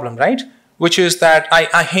actual problem, right? Which is that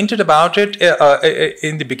I hinted about it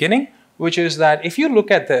in the beginning, which is that if you look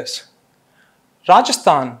at this,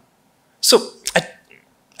 Rajasthan, so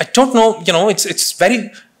I don't know, it's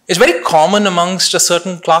very common amongst a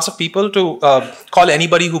certain class of people to call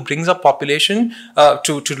anybody who brings up population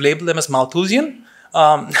to label them as Malthusian.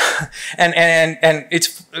 And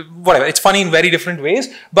it's whatever, it's funny in very different ways,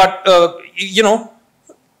 but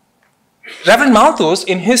Reverend Malthus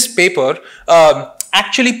in his paper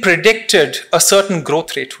actually predicted a certain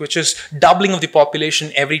growth rate, which is doubling of the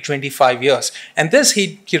population every 25 years. And this,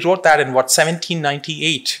 he wrote that in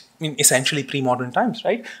 1798, essentially pre-modern times,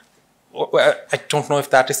 right? I don't know if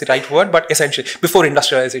that is the right word, but essentially before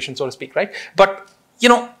industrialization, so to speak, right? But,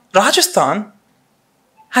 Rajasthan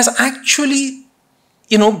has actually,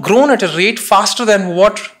 grown at a rate faster than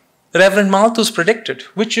what Reverend Malthus predicted,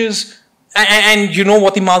 which is, and you know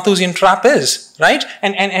what the Malthusian trap is, right?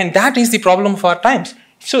 And that is the problem of our times.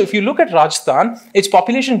 So if you look at Rajasthan, its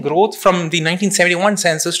population growth from the 1971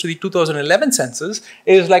 census to the 2011 census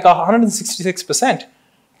is like 166%.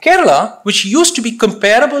 Kerala, which used to be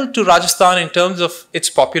comparable to Rajasthan in terms of its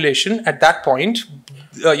population at that point,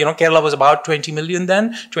 Kerala was about 20 million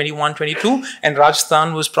then, 21, 22, and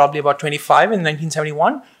Rajasthan was probably about 25 in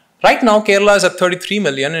 1971. Right now, Kerala is at 33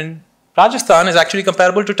 million, and Rajasthan is actually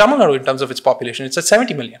comparable to Tamil Nadu in terms of its population. It's at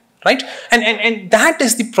 70 million, right? And that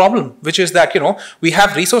is the problem, which is that, we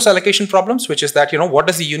have resource allocation problems, which is that, what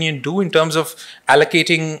does the union do in terms of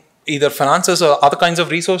allocating either finances or other kinds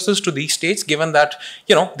of resources to these states, given that,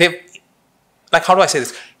 they've, like, how do I say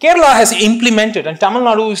this? Kerala has implemented, and Tamil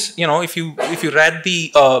Nadu is, if you read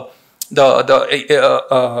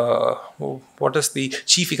what does the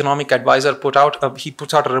chief economic advisor put out? He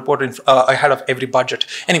puts out a report ahead of every budget.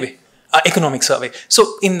 Anyway, economic survey.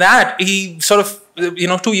 So in that, he sort of,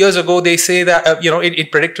 2 years ago, they say that,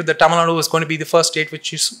 it predicted that Tamil Nadu was going to be the first state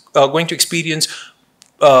which is going to experience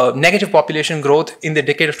negative population growth in the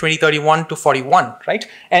decade of 2031 to 41, right?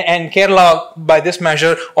 And Kerala, by this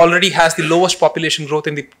measure, already has the lowest population growth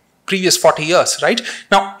in the previous 40 years, right?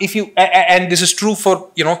 Now, if you, and this is true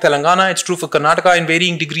for, Telangana, it's true for Karnataka in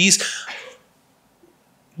varying degrees.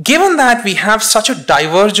 Given that we have such a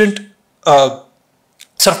divergent sort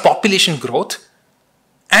of population growth,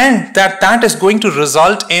 and that is going to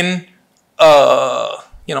result in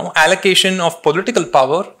allocation of political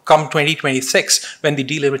power come 2026 when the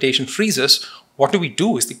delimitation freezes, what do we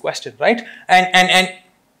do is the question, right? And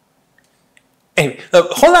anyway,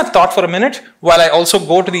 hold that thought for a minute while I also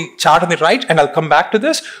go to the chart on the right, and I'll come back to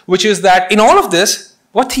this, which is that in all of this,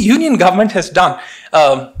 what the union government has done,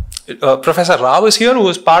 Professor Rao is here, who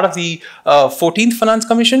was part of the 14th Finance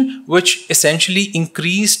Commission, which essentially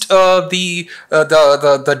increased the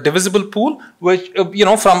divisible pool, which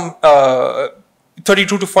from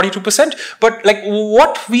 32 to 42%. But like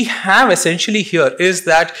what we have essentially here is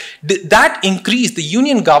that that increased the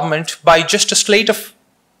union government by just a slate of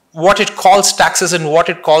what it calls taxes and what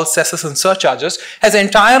it calls cesses and surcharges has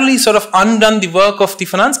entirely sort of undone the work of the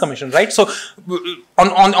Finance Commission, right? So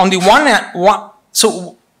on the one hand,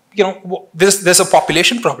 so there's a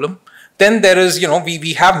population problem. Then there is,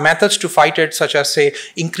 we have methods to fight it, such as, say,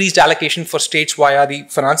 increased allocation for states via the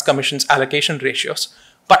Finance Commission's allocation ratios.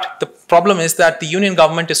 But the problem is that the union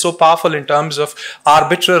government is so powerful in terms of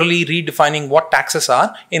arbitrarily redefining what taxes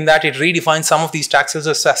are, in that it redefines some of these taxes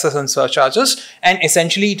as cesses and surcharges, and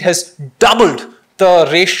essentially it has doubled the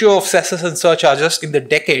ratio of cesses and surcharges in the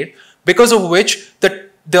decade, because of which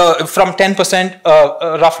from 10%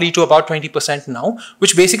 roughly to about 20% now,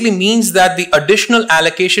 which basically means that the additional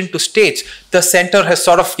allocation to states, the center has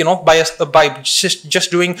sort of, by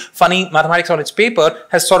just doing funny mathematics on its paper,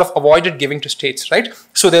 has sort of avoided giving to states, right?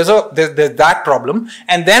 So there's that problem.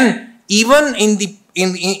 And then even in the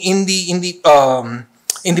in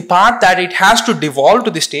the part that it has to devolve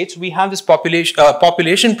to the states, we have this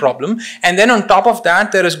population problem, and then on top of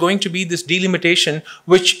that, there is going to be this delimitation,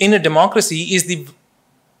 which in a democracy is the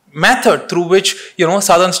method through which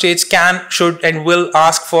southern states can, should, and will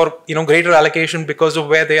ask for greater allocation because of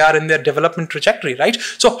where they are in their development trajectory, right?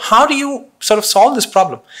 So how do you sort of solve this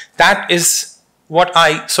problem? That is what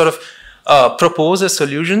I sort of propose as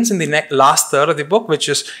solutions in the last third of the book, which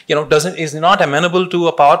is is not amenable to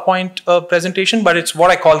a PowerPoint presentation, but it's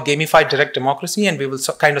what I call gamified direct democracy, and we will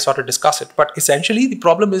kind of sort of discuss it. But essentially, the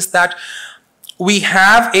problem is that we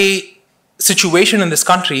have a situation in this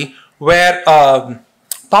country where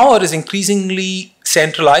power is increasingly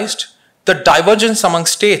centralized. The divergence among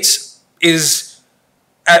states is,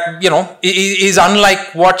 is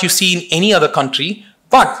unlike what you see in any other country.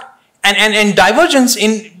 But and divergence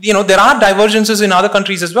in there are divergences in other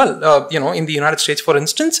countries as well. In the United States, for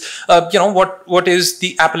instance, what is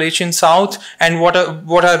the Appalachian South and what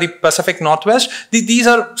are the Pacific Northwest? These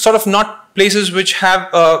are sort of not places which have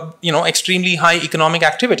extremely high economic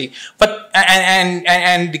activity, but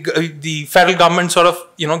the federal government sort of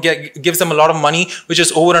gives them a lot of money, which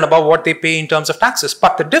is over and above what they pay in terms of taxes.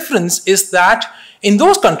 But the difference is that in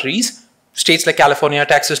those countries, states like California,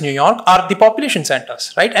 Texas, New York are the population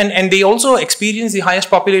centers, right? And they also experience the highest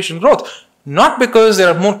population growth, not because there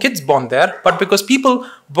are more kids born there, but because people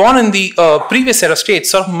born in the previous set of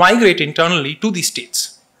states sort of migrate internally to these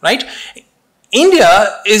states, right? India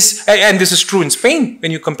is, and this is true in Spain, when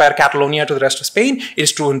you compare Catalonia to the rest of Spain, it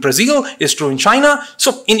is true in Brazil, it is true in China.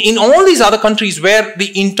 So in all these other countries where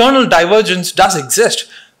the internal divergence does exist,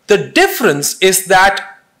 the difference is that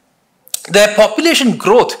their population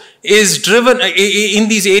growth is driven, in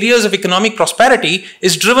these areas of economic prosperity,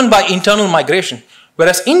 is driven by internal migration.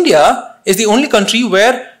 Whereas India is the only country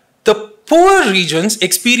where the poor regions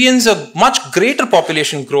experience a much greater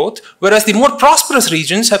population growth, whereas the more prosperous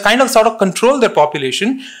regions have kind of sort of controlled their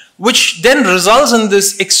population, which then results in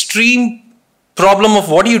this extreme problem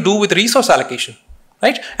of what do you do with resource allocation,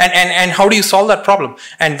 right? And how do you solve that problem?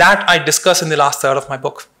 And that I discuss in the last third of my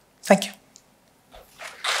book. Thank you.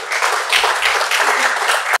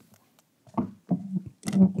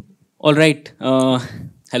 All right.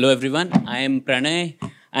 Hello, everyone. I am Pranay.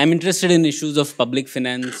 I'm interested in issues of public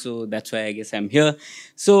finance, so that's why I guess I'm here.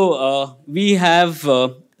 So we have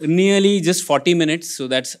nearly just 40 minutes, so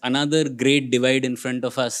that's another great divide in front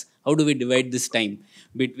of us. How do we divide this time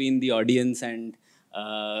between the audience and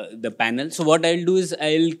the panel? So what I'll do is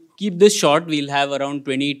I'll keep this short. We'll have around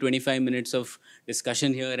 20-25 minutes of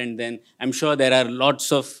discussion here, and then I'm sure there are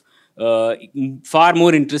lots of far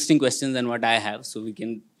more interesting questions than what I have, so we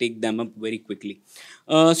can take them up very quickly.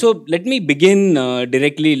 So let me begin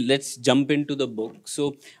directly. Let's jump into the book.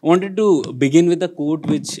 So I wanted to begin with a quote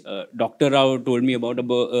which Dr. Rao told me about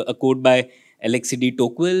a quote by Alexis de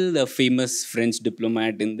Tocqueville, the famous French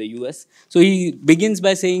diplomat in the US. So he begins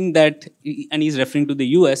by saying that, and he's referring to the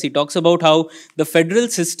US, he talks about how the federal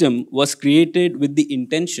system was created with the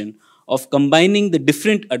intention of combining the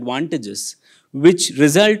different advantages which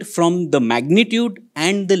result from the magnitude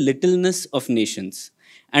and the littleness of nations.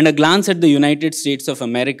 And a glance at the United States of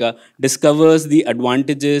America discovers the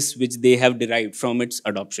advantages which they have derived from its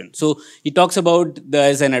adoption. So he talks about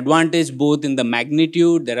there's an advantage both in the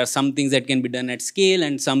magnitude, there are some things that can be done at scale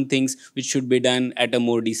and some things which should be done at a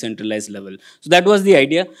more decentralized level. So that was the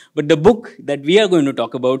idea. But the book that we are going to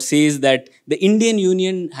talk about says that the Indian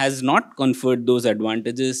Union has not conferred those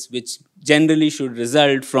advantages which generally should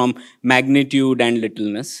result from magnitude and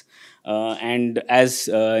littleness. And as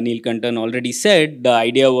Nilakantan already said, the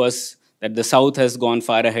idea was that the South has gone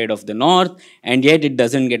far ahead of the North, and yet it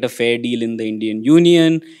doesn't get a fair deal in the Indian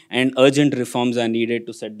Union, and urgent reforms are needed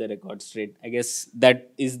to set the record straight. I guess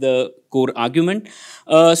that is the core argument.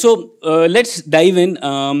 So let's dive in.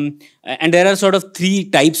 And there are sort of three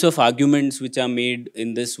types of arguments which are made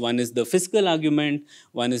in this. One is the fiscal argument,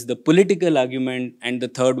 one is the political argument, and the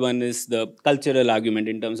third one is the cultural argument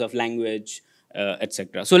in terms of language,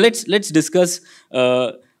 etc. So let's discuss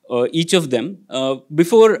each of them.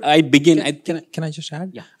 Before I begin, can I just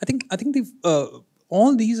add? Yeah. I think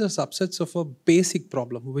all these are subsets of a basic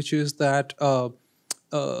problem, which is that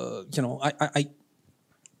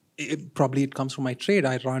probably it comes from my trade.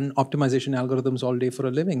 I run optimization algorithms all day for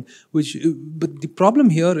a living. But the problem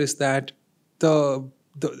here is that the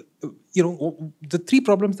three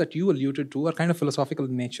problems that you alluded to are kind of philosophical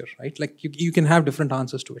in nature, right? Like you can have different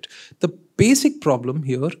answers to it. The basic problem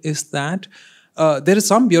here is that there is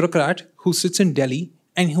some bureaucrat who sits in Delhi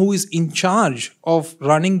and who is in charge of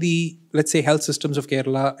running the, let's say, health systems of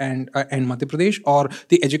Kerala and Madhya Pradesh, or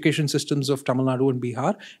the education systems of Tamil Nadu and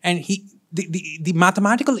Bihar. And the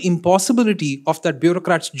mathematical impossibility of that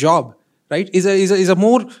bureaucrat's job, right, is a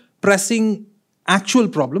more pressing actual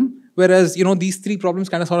problem. Whereas, these three problems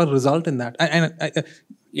kind of sort of result in that.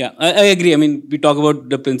 Yeah, I agree. I mean, we talk about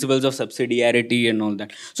the principles of subsidiarity and all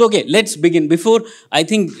that. So, okay, let's begin. Before, I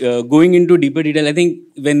think, going into deeper detail, I think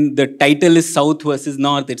when the title is South versus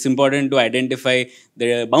North, it's important to identify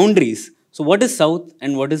the boundaries. So, what is South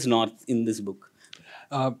and what is North in this book?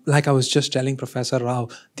 Like I was just telling Professor Rao,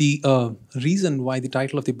 the reason why the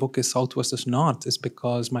title of the book is South versus North is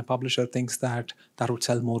because my publisher thinks that would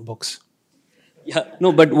sell more books. Yeah,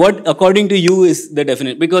 no, but what according to you is the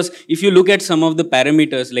definition? Because if you look at some of the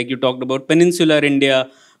parameters, like you talked about peninsular India,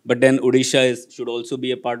 but then Odisha should also be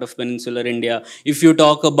a part of peninsular India. If you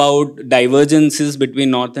talk about divergences between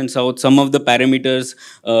North and South, some of the parameters,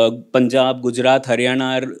 Punjab, Gujarat,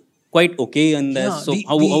 Haryana are quite okay in this. So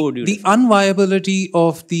how would you define? The unviability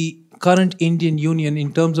of the current Indian Union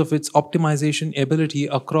in terms of its optimization ability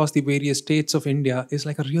across the various states of India is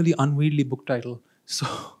like a really unwieldy book title. So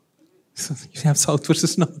you have South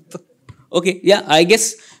versus North. Okay, yeah, I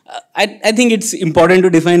guess I think it's important to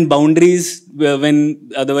define boundaries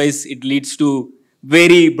when otherwise it leads to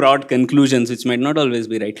very broad conclusions which might not always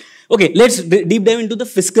be right. Okay, let's deep dive into the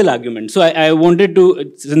fiscal argument. So I wanted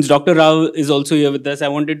to, since Dr. Rao is also here with us, I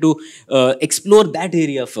wanted to explore that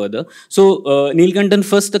area further. So Nilakantan,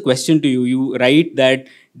 first the question to you. You write that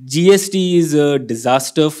GST is a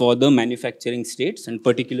disaster for the manufacturing states and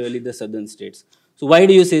particularly the southern states. So why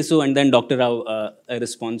do you say so? And then Dr. Rao, a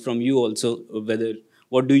response from you also,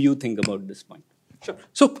 what do you think about this point? Sure.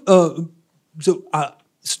 So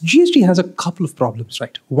GST has a couple of problems,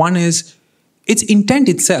 right? One is its intent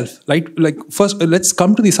itself, right? Like first, let's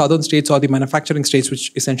come to the southern states or the manufacturing states,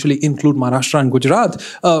 which essentially include Maharashtra and Gujarat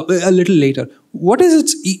a little later. What is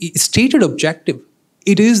its stated objective?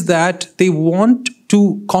 It is that they want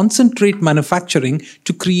to concentrate manufacturing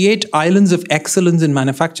to create islands of excellence in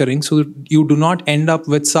manufacturing so that you do not end up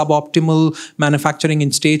with suboptimal manufacturing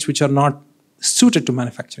in states which are not suited to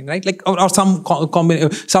manufacturing, right? Like, or some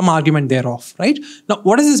argument thereof, right? Now,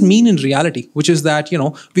 what does this mean in reality? Which is that,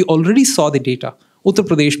 we already saw the data. Uttar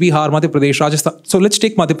Pradesh, Bihar, Madhya Pradesh, Rajasthan. So let's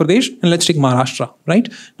take Madhya Pradesh and let's take Maharashtra, right?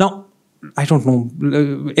 Now, I don't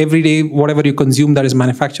know, every day, whatever you consume that is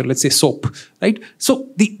manufactured, let's say soap, right? So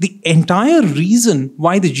the entire reason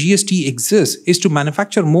why the GST exists is to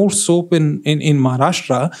manufacture more soap in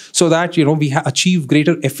Maharashtra so that, we achieve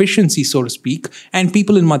greater efficiency, so to speak, and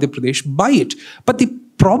people in Madhya Pradesh buy it. But the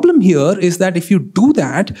problem here is that if you do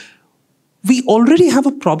that, we already have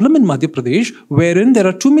a problem in Madhya Pradesh wherein there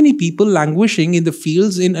are too many people languishing in the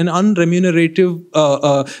fields in an unremunerative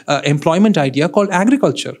employment idea called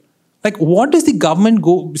agriculture. Like, what does the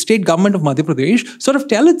state government of Madhya Pradesh sort of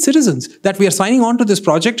tell its citizens? That we are signing on to this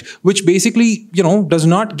project, which basically, does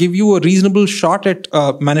not give you a reasonable shot at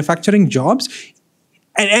manufacturing jobs.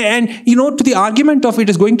 And to the argument of it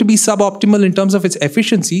is going to be suboptimal in terms of its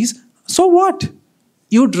efficiencies. So what?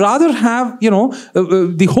 You'd rather have,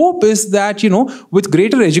 the hope is that, with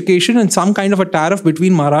greater education and some kind of a tariff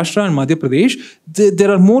between Maharashtra and Madhya Pradesh,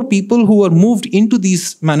 there are more people who are moved into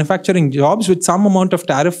these manufacturing jobs with some amount of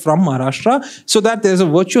tariff from Maharashtra so that there's a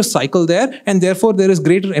virtuous cycle there and therefore there is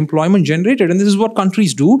greater employment generated. And this is what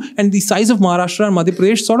countries do. And the size of Maharashtra and Madhya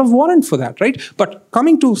Pradesh sort of warrant for that, right? But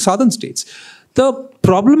coming to southern states,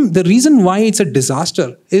 the reason why it's a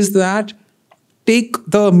disaster is that take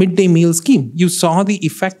the midday meal scheme. You saw the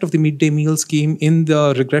effect of the midday meal scheme in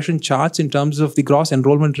the regression charts in terms of the gross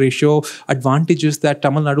enrollment ratio advantages that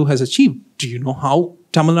Tamil Nadu has achieved. Do you know how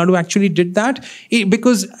Tamil Nadu actually did that?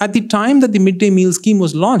 Because at the time that the midday meal scheme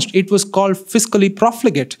was launched, it was called fiscally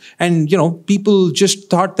profligate. And, people just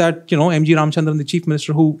thought that, M.G. Ramchandran, the chief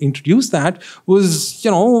minister who introduced that, was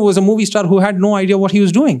a movie star who had no idea what he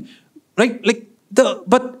was doing. Right?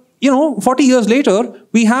 But 40 years later,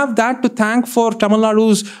 we have that to thank for Tamil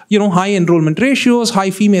Nadu's, high enrollment ratios,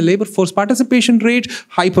 high female labor force participation rate,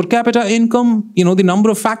 high per capita income, the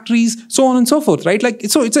number of factories, so on and so forth, right?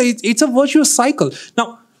 So it's a virtuous cycle.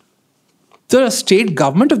 Now, the state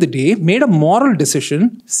government of the day made a moral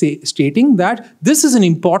decision stating that this is an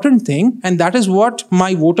important thing and that is what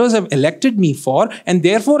my voters have elected me for, and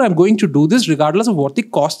therefore I'm going to do this regardless of what the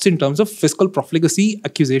costs in terms of fiscal profligacy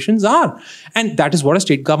accusations are. And that is what a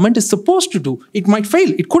state government is supposed to do. It might fail.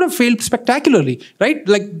 It could have failed spectacularly, right?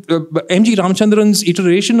 Like M.G. Ramchandran's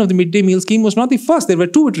iteration of the midday meal scheme was not the first. There were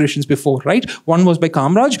two iterations before, right? One was by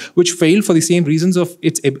Kamraj, which failed for the same reasons of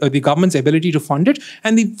the government's ability to fund it.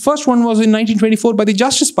 And the first one was in 1924 by the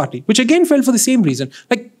Justice Party, which again failed for the same reason.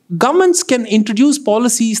 Like, governments can introduce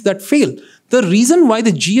policies that fail. The reason why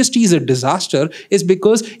the GST is a disaster is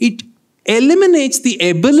because it eliminates the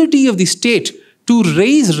ability of the state to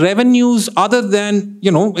raise revenues other than,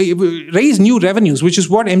 raise new revenues, which is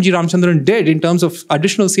what M.G. Ramachandran did in terms of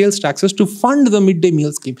additional sales taxes to fund the midday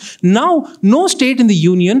meal scheme. Now, no state in the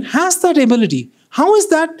union has that ability. How is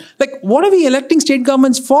that? Like, what are we electing state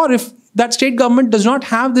governments for if that state government does not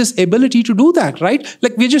have this ability to do that, right?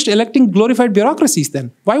 Like, we're just electing glorified bureaucracies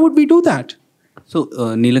then. Why would we do that? So,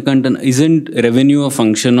 Nilakantan, isn't revenue a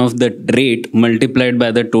function of the rate multiplied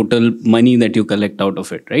by the total money that you collect out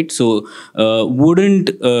of it, right? So, wouldn't,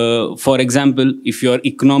 for example, if your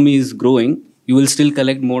economy is growing, you will still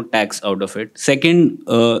collect more tax out of it. Second,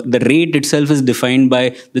 the rate itself is defined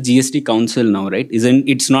by the GST Council now, right?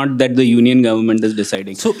 It's not that the union government is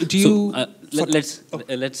deciding. So, do you...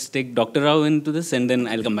 let's take Dr. Rao into this, and then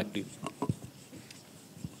I'll come back to you.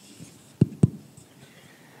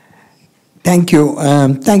 Thank you.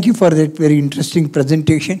 Thank you for that very interesting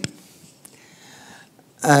presentation.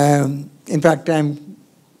 In fact, I'm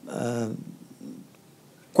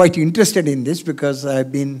quite interested in this because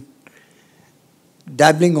I've been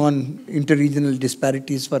dabbling on interregional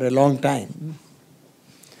disparities for a long time.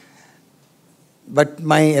 But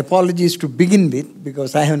my apologies to begin with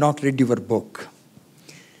because I have not read your book.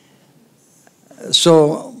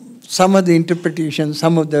 So some of the interpretations,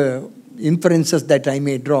 some of the inferences that I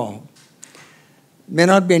may draw may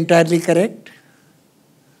not be entirely correct.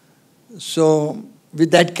 So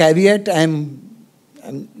with that caveat, I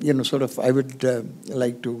would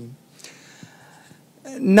like to.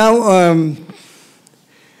 Now,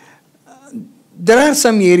 there are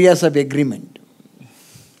some areas of agreement.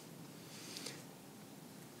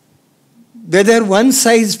 Whether one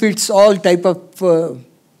size fits all type of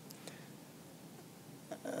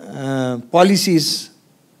policies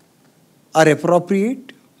are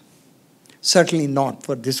appropriate, certainly not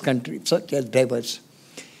for this country, such as diverse.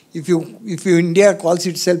 If India calls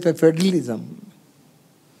itself a federalism,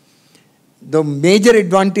 the major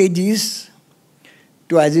advantage is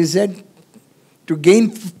to, as I said, to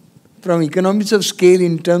gain from economies of scale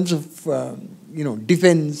in terms of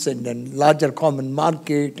defense and then larger common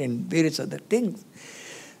market and various other things.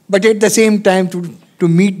 But at the same time to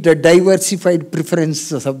meet the diversified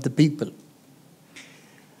preferences of the people.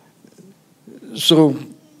 So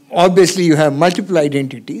obviously you have multiple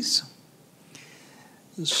identities.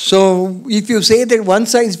 So if you say that one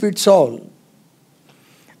size fits all,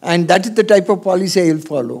 and that is the type of policy I will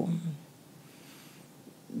follow,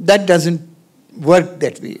 that doesn't work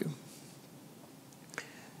that way.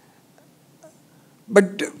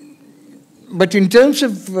 But in terms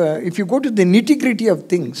of, if you go to the nitty-gritty of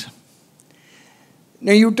things,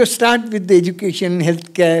 now you have to start with the education,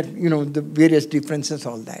 healthcare, the various differences,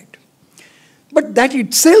 all that. But that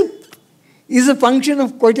itself is a function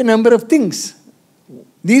of quite a number of things.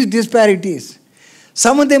 These disparities,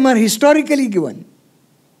 some of them are historically given.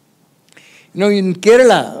 In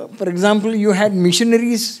Kerala, for example, you had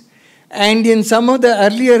missionaries, and in some of the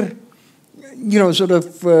earlier,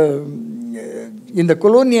 in the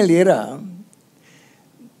colonial era,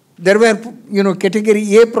 there were,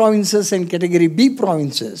 category A provinces and category B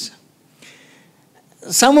provinces.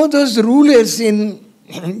 Some of those rulers in,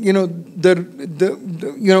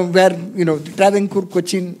 where, Travancore,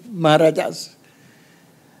 Cochin Maharajas.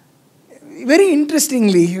 Very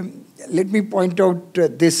interestingly, let me point out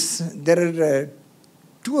this. There are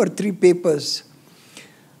 2 or 3 papers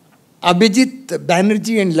Abhijit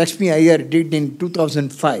Banerjee and Lakshmi Iyer did in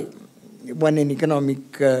 2005, one in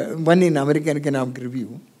American Economic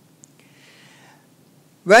Review,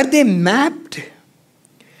 where they mapped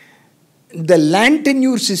the land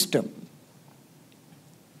tenure system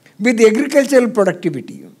with agricultural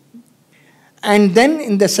productivity. And then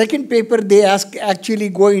in the second paper, they actually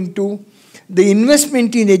go into the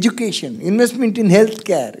investment in education, investment in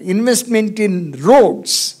healthcare, investment in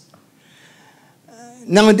roads.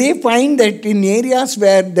 Now they find that in areas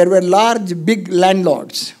where there were large, big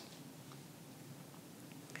landlords,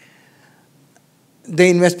 the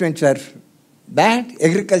investments are bad,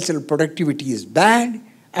 agricultural productivity is bad.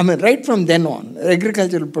 I mean, right from then on,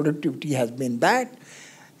 agricultural productivity has been bad,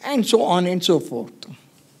 and so on and so forth.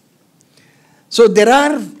 So there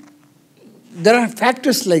are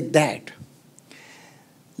factors like that.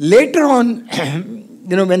 Later on,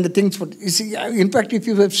 when the things, you see, in fact, if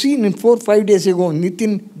you have seen in 4 or 5 days ago,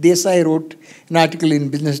 Nitin Desai wrote an article in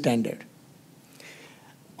Business Standard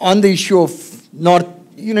on the issue of North.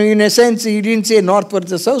 In a sense, he didn't say North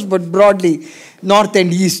versus South, but broadly, North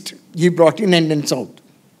and East he brought in, and then South.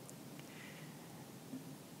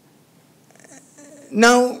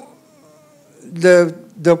 Now,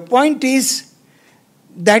 the point is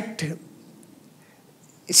that,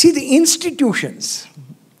 see, the institutions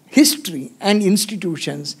history and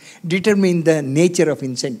institutions determine the nature of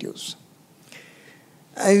incentives.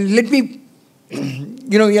 Let me,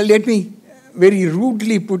 let me very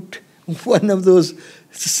rudely put one of those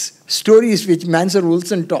stories which Mansur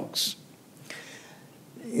Wilson talks.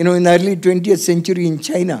 In the early 20th century in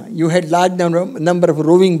China, you had large number of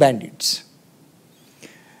roving bandits.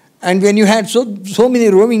 And when you had so many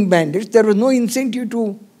roving bandits, there was no incentive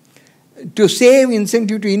to save,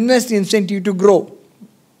 incentive to invest, incentive to grow.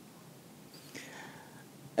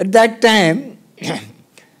 At that time,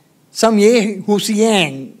 some Ye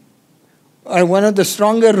Husiang, or one of the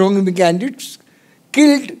stronger roving bandits,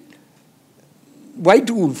 killed White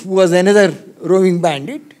Wolf, who was another roving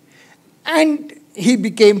bandit, and he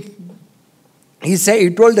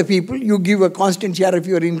told the people, you give a constant share of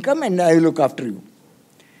your income and I will look after you.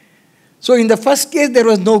 So in the first case, there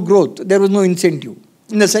was no growth, there was no incentive.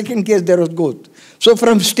 In the second case, there was growth. So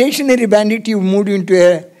from stationary bandit, you moved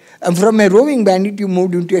into from a roving bandit, you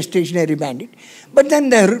moved into a stationary bandit. But then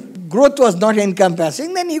the growth was not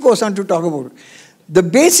encompassing. Then he goes on to talk about it. The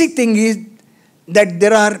basic thing is that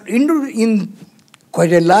there are, in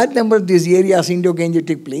quite a large number of these areas,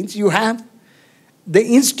 Indo-Gangetic plains, you have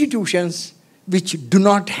the institutions which do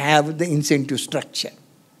not have the incentive structure.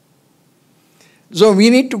 So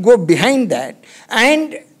we need to go behind that,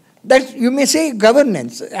 and that you may say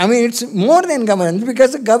governance. I mean, it's more than governance,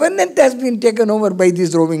 because the governance has been taken over by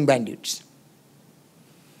these roving bandits.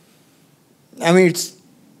 I mean,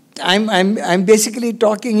 I'm basically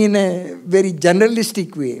talking in a very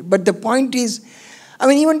generalistic way, but the point is, I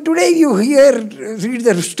mean, even today you read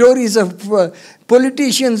the stories of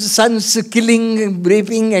politicians' sons killing,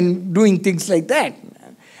 raping, and doing things like that.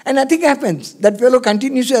 And nothing happens. That fellow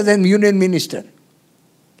continues as a union minister.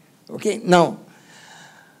 Okay, now,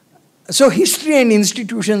 so history and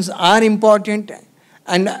institutions are important.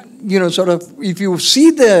 And, if you see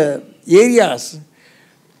the areas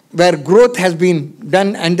where growth has been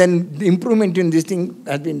done and then the improvement in this thing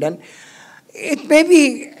has been done, it may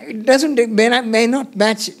not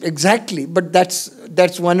match exactly, but that's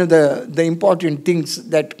one of the important things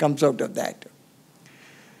that comes out of that.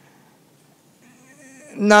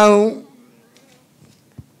 Now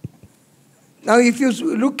if you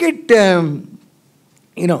look at,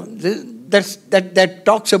 that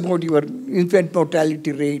talks about your infant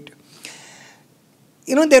mortality rate.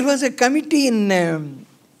 There was a committee on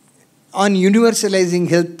universalizing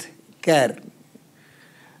health care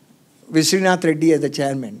with Srinath Reddy as the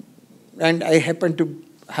chairman, and I happen to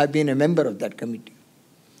have been a member of that committee.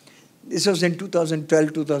 This was in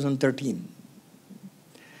 2012, 2013.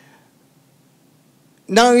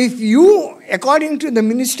 Now, according to the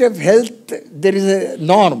Ministry of Health, there is a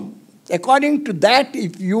norm. According to that,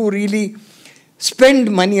 if you really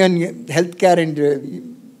spend money on healthcare and,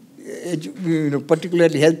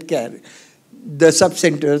 particularly healthcare, the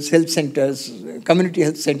sub-centers, health centers, community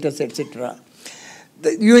health centers, etc.,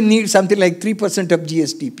 you need something like 3% of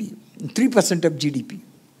GSDP, 3% of GDP.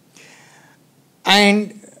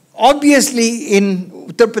 And obviously in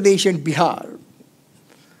Uttar Pradesh and Bihar,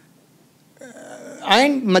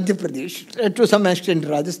 and Madhya Pradesh, to some extent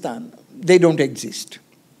Rajasthan, they don't exist.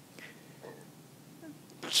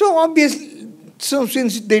 So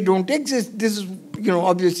since they don't exist, this is,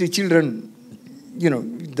 obviously children,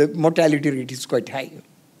 the mortality rate is quite high.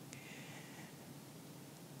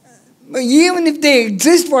 But even if they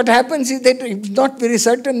exist, what happens is that it's not very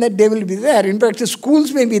certain that they will be there. In fact, the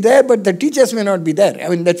schools may be there, but the teachers may not be there. I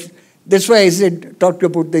mean, that's why I talked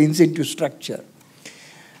about the incentive structure.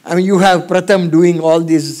 I mean, you have Pratham doing all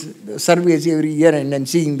these surveys every year and then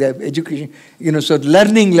seeing the education, so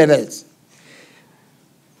learning levels.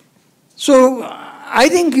 So I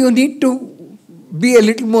think you need to be a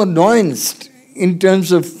little more nuanced in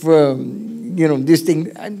terms of, this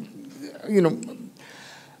thing. And,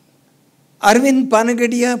 Arvind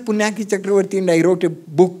Panagadia, Punaki Chakravarti, and I wrote a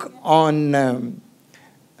book on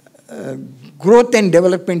growth and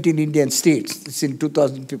development in Indian states. It's in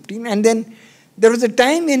 2015. And then there was a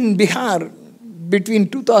time in Bihar between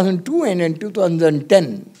 2002 and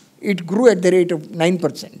 2010, it grew at the rate of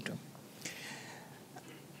 9%.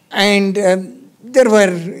 And there were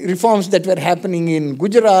reforms that were happening in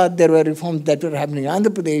Gujarat, there were reforms that were happening in Andhra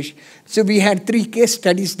Pradesh. So we had 3 case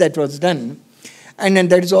studies that was done. And then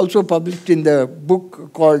that is also published in the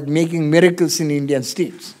book called Making Miracles in Indian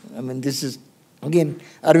States. I mean, this is, again,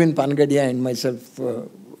 Arvind Panagadia and myself,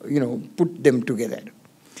 put them together.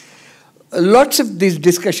 Lots of these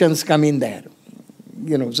discussions come in there,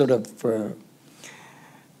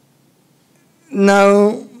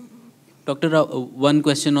 Now, Dr. Rao, one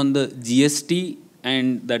question on the GST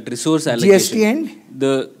and that resource allocation. GST and?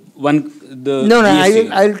 No,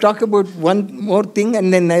 I'll talk about one more thing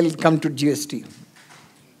and then I'll come to GST.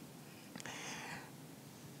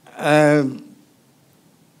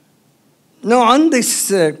 Now, on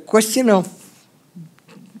this question of,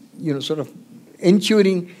 sort of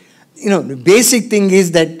ensuring, the basic thing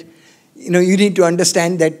is that, you need to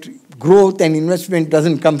understand that growth and investment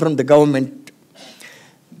doesn't come from the government.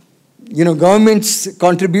 Government's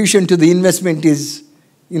contribution to the investment is,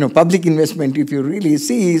 public investment, if you really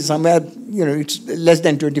see, somewhere, it's less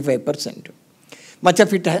than 25%. Much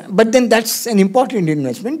of it, but then that's an important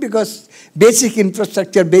investment because basic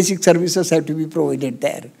infrastructure, basic services have to be provided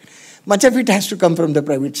there. Much of it has to come from the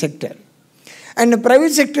private sector. And the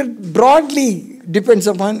private sector broadly depends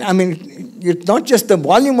upon, it's not just the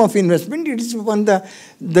volume of investment, it is upon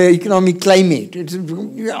the economic climate. It's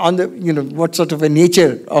on the, what sort of a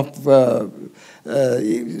nature of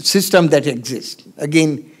system that exists.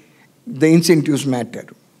 Again, the incentives matter.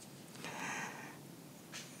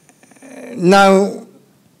 Now,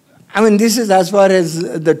 this is as far as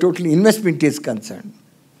the total investment is concerned.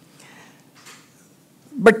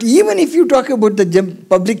 But even if you talk about the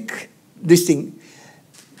public, this thing,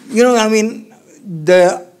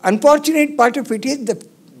 the unfortunate part of it is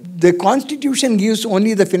the Constitution gives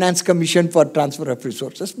only the Finance Commission for transfer of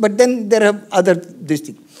resources, but then there are other this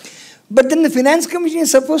thing. But then the Finance Commission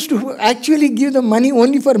is supposed to actually give the money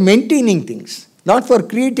only for maintaining things, not for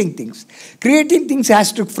creating things. Creating things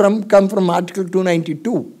has to come from Article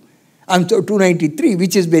 293,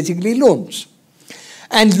 which is basically loans.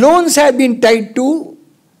 And loans have been tied to,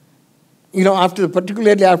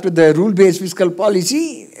 particularly after the rule-based fiscal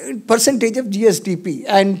policy, percentage of GSDP.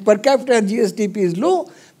 And per capita GSDP is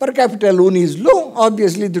low, per capita loan is low.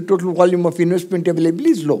 Obviously, the total volume of investment available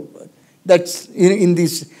is low. That's in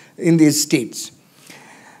these states.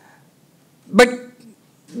 But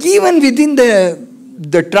even within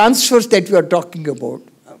the transfers that we are talking about,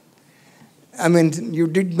 you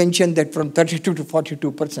did mention that from 32 to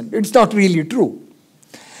 42%. It's not really true.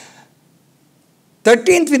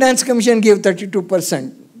 13th Finance Commission gave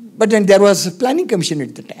 32%, but then there was a Planning Commission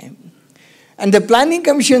at the time. And the Planning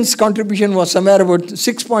Commission's contribution was somewhere about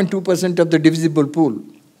 6.2% of the divisible pool,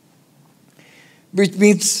 which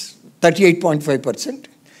means 38.5%.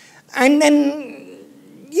 And then,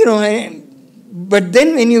 but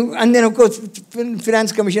then and then of course,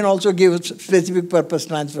 Finance Commission also gave specific purpose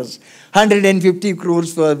transfers. 150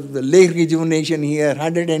 crores for the lake rejuvenation here,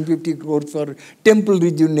 150 crores for temple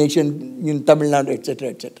rejuvenation in Tamil Nadu, etc.,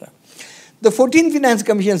 etc. The 14th Finance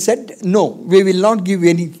Commission said, no, we will not give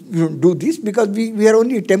do this because we are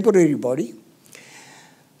only a temporary body.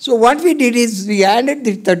 So what we did is we added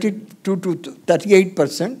the 32 to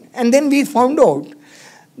 38%, and then we found out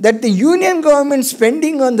that the union government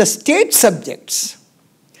spending on the state subjects,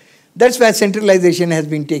 that's where centralization has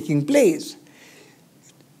been taking place,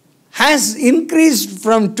 has increased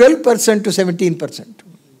from 12% to 17%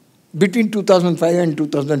 between 2005 and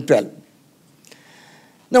 2012.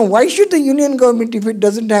 Now, why should the union government, if it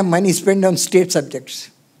doesn't have money, spend on state subjects?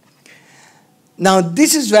 Now,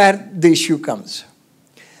 this is where the issue comes.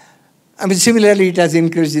 Similarly, it has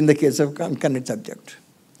increased in the case of concurrent subject.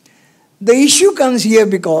 The issue comes here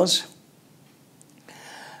because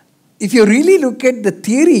if you really look at the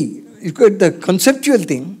theory, you look at the conceptual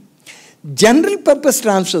thing, general purpose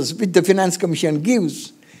transfers which the Finance Commission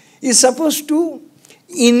gives is supposed to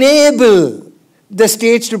enable the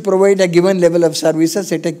states to provide a given level of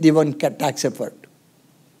services at a given tax effort.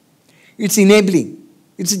 It's enabling.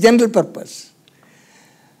 It's a general purpose.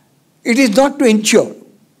 It is not to ensure.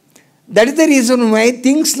 That is the reason why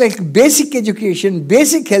things like basic education,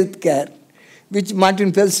 basic health care, which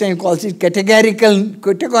Martin Feldstein calls it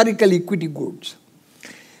categorical equity goods,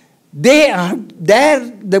 they are there,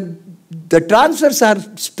 the transfers are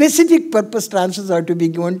specific purpose transfers are to be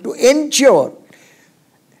given to ensure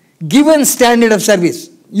given standard of service.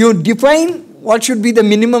 You define what should be the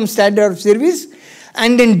minimum standard of service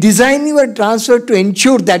and then design your transfer to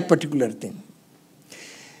ensure that particular thing.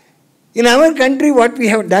 In our country, what we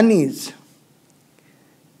have done is,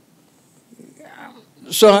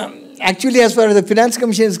 so actually as far as the Finance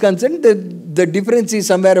Commission is concerned, the difference is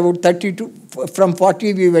somewhere about 32, from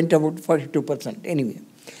 40 we went about 42% anyway.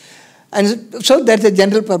 And so that's a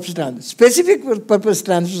general purpose transfer. Specific purpose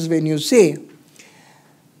transfers, when you say,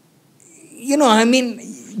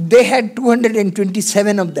 they had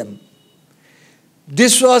 227 of them.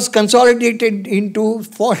 This was consolidated into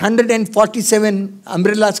 447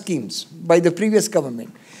 umbrella schemes by the previous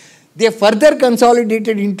government. They further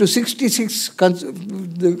consolidated into 66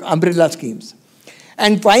 umbrella schemes.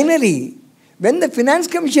 And finally, when the Finance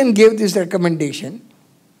Commission gave this recommendation,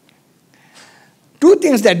 two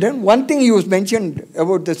things that done. One thing you mentioned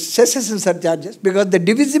about the cesses and surcharges, because the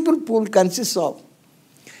divisible pool consists of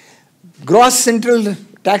gross central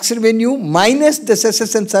tax revenue minus the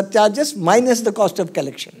cesses and surcharges minus the cost of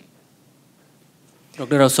collection.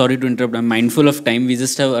 Dr. Rao, sorry to interrupt. I'm mindful of time. We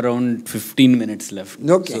just have around 15 minutes left.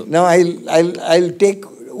 Okay. So, now I'll take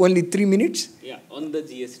only 3 minutes. Yeah, on the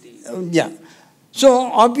GST. Yeah. So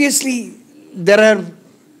obviously there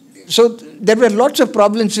were lots of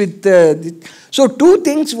problems with. So two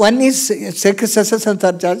things. One is cesses and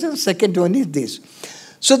surcharges. Second one is this.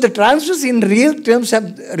 So the transfers in real terms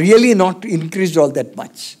have really not increased all that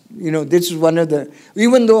much. This is one of the,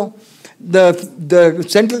 even though the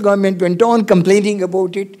central government went on complaining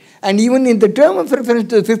about it, and even in the term of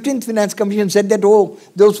reference, the 15th Finance Commission said that, oh,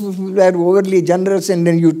 those who were overly generous and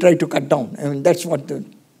then you try to cut down. I mean, that's what the...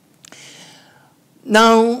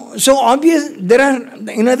 Now, so obvious, there are,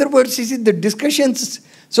 in other words, the discussions,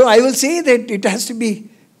 so I will say that it has to be,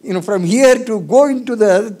 from here to go into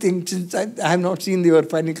the other thing, since I have not seen your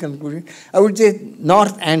final conclusion, I would say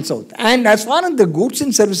north and south. And as far as the goods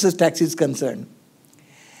and services tax is concerned,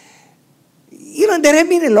 there have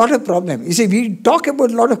been a lot of problems. You see, we talk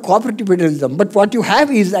about a lot of cooperative federalism, but what you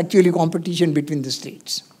have is actually competition between the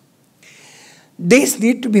states. These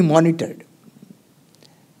need to be monitored.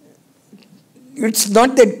 It's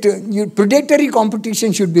not that predatory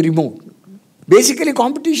competition should be removed. Basically,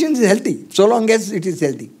 competition is healthy, so long as it is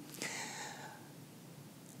healthy.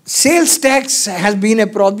 Sales tax has been a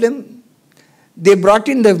problem. They brought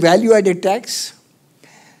in the value-added tax.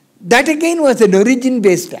 That again was an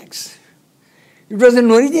origin-based tax. It was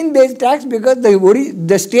an origin-based tax because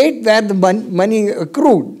the state where the money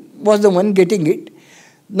accrued was the one getting it,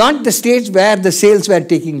 not the states where the sales were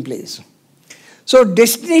taking place. So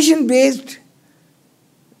destination-based,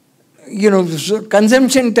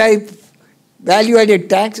 consumption-type value-added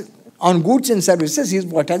tax on goods and services is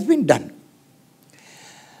what has been done.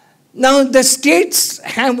 Now, the states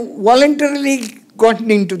have voluntarily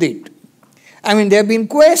gotten into it. I mean, they have been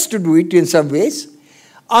coerced to do it in some ways,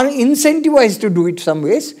 or incentivized to do it some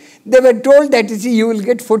ways. They were told that, you will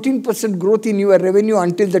get 14% growth in your revenue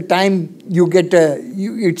until the time you get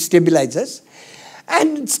it stabilizes.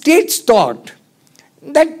 And states thought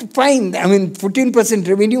that fine, 14%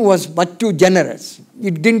 revenue was much too generous.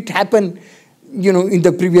 It didn't happen, in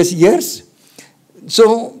the previous years.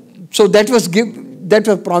 So that was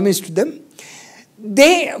promised to them.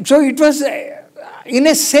 So it was, in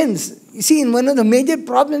a sense, you see, one of the major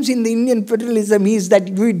problems in the Indian federalism is that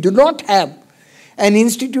we do not have an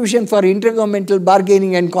institution for intergovernmental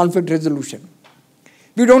bargaining and conflict resolution.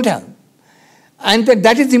 We don't have. And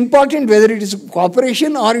that is important whether it is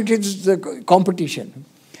cooperation or it is competition.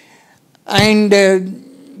 And,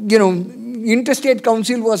 Interstate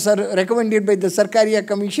Council was recommended by the Sarkaria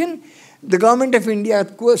Commission. The Government of India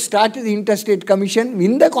started the Interstate Commission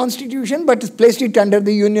in the Constitution, but placed it under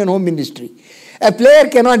the Union Home Ministry. A player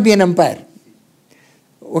cannot be an umpire.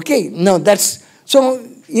 Okay, no, that's... So,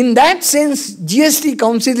 in that sense, GST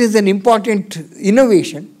Council is an important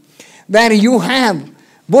innovation where you have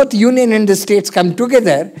both union and the states come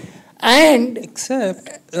together and...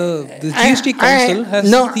 Except the GST Council has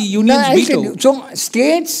the union's veto. So,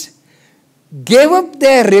 states gave up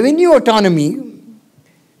their revenue autonomy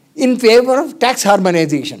in favor of tax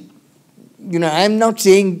harmonization. I am not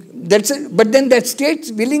saying but then the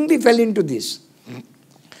states willingly fell into this.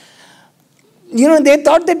 They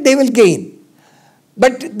thought that they will gain.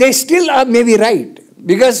 But they still are maybe right.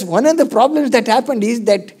 Because one of the problems that happened is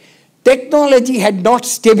that technology had not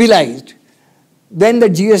stabilized when the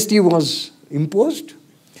GST was imposed.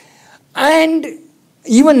 And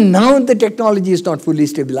even now the technology is not fully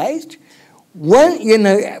stabilized. All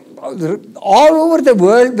over the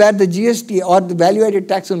world where the GST or the value-added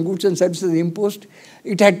tax on goods and services is imposed,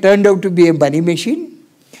 it had turned out to be a money machine.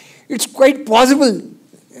 It's quite possible,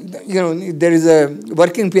 there is a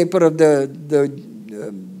working paper of the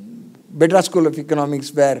Bedra School of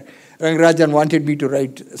Economics where Rangarajan wanted me to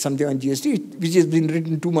write something on GST, which has been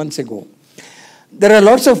written 2 months ago. There are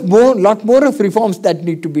lot more of reforms that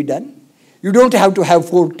need to be done. You don't have to have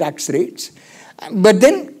 4 tax rates. But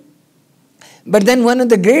then one of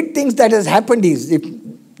the great things that has happened is, if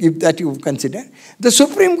that you consider, the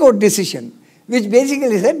Supreme Court decision, which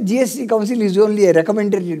basically said GST Council is only a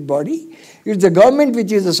recommended body. It's the government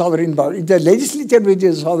which is a sovereign body. It's the legislature which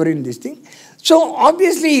is sovereign this thing. So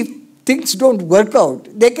obviously, if things don't work out,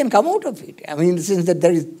 they can come out of it. In the sense that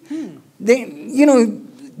there is,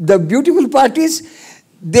 the beautiful part is,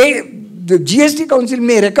 the GST Council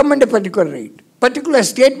may recommend a particular rate. Particular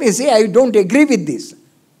state may say, I don't agree with this.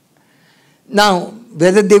 Now,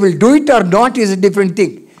 whether they will do it or not is a different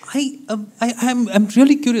thing. I'm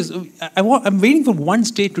really curious. I'm waiting for one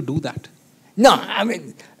state to do that. No, I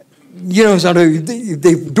mean, you know, sort of, if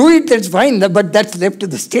they do it, that's fine, but that's left to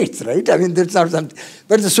the states, right? I mean, that's not something.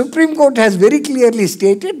 But the Supreme Court has very clearly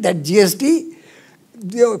stated that GST,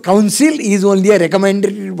 the council is only a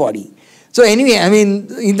recommendatory body. So anyway, I mean,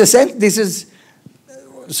 in the sense, this is,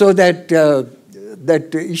 so that,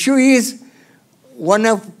 that issue is one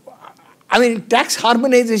of, I mean, tax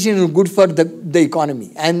harmonization is good for the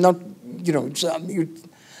economy. I am not, you know,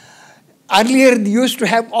 earlier they used to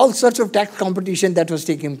have all sorts of tax competition that was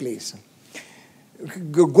taking place.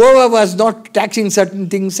 Goa was not taxing certain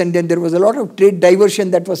things, and then there was a lot of trade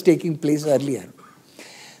diversion that was taking place earlier.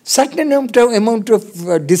 Certain amount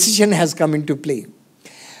of decision has come into play.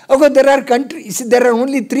 Of course, there are countries, there are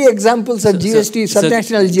only 3 examples of GST,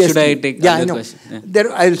 subnational GST. Should I take another question? Yeah.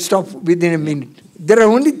 I'll stop within a minute. There are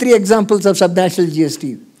only 3 examples of subnational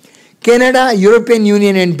GST. Canada, European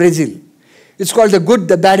Union, and Brazil. It's called the good,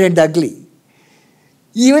 the bad, and the ugly.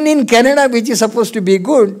 Even in Canada, which is supposed to be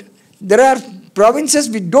good, there are provinces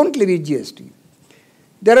which don't levy GST.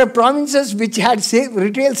 There are provinces which had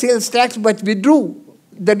retail sales tax but withdrew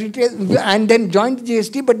the retail and then joined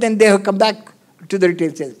GST, but then they have come back to the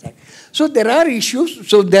retail sales tax. So there are issues.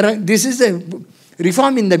 So this is a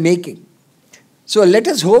reform in the making. So let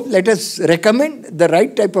us hope, let us recommend the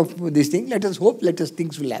right type of this thing. Let us hope,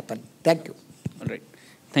 things will happen. Thank you. All right.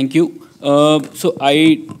 Thank you. So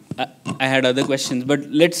I had other questions, but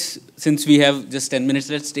since we have just 10 minutes,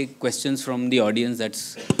 let's take questions from the audience.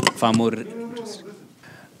 That's far more interesting.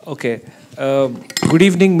 Okay. Good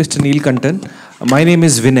evening, Mr. Nilakantan. My name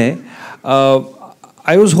is Vinay.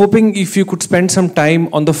 I was hoping if you could spend some time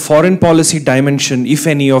on the foreign policy dimension, if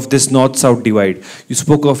any, of this North-South divide. You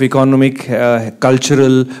spoke of economic,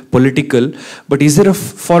 cultural, political, but is there a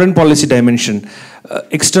foreign policy dimension?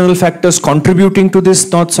 External factors contributing to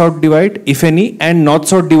this North-South divide, if any, and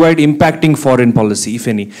North-South divide impacting foreign policy, if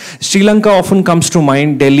any. Sri Lanka often comes to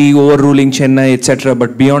mind, Delhi overruling Chennai, etc.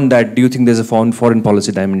 But beyond that, do you think there's a foreign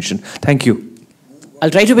policy dimension? Thank you. I'll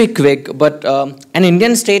try to be quick, but an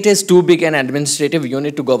Indian state is too big an administrative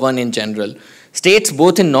unit to govern in general. States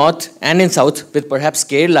both in North and in South, with perhaps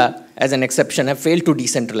Kerala as an exception, have failed to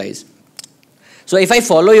decentralize. So if I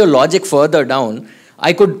follow your logic further down,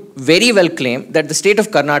 I could very well claim that the state of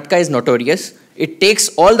Karnataka is notorious. It takes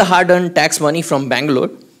all the hard-earned tax money from Bangalore,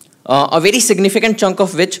 a very significant chunk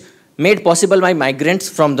of which made possible by migrants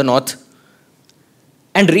from the North,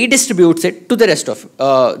 and redistributes it to the rest of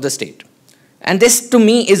the state. And this, to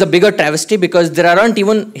me, is a bigger travesty because there aren't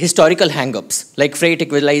even historical hang-ups, like freight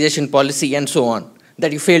equalization policy and so on,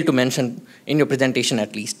 that you failed to mention in your presentation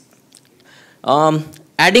at least.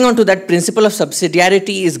 Adding on to that, principle of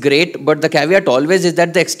subsidiarity is great, but the caveat always is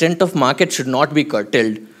that the extent of market should not be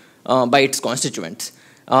curtailed by its constituents.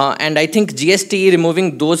 And I think GST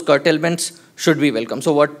removing those curtailments should be welcome.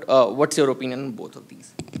 So what's your opinion on both of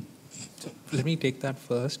these? So let me take that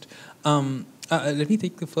first. Let me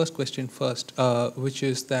take the first question first, which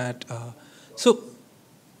is that,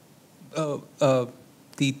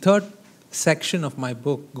 the third section of my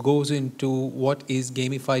book goes into what is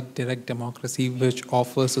gamified direct democracy, which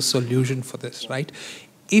offers a solution for this, right?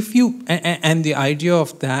 If you, and the idea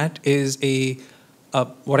of that is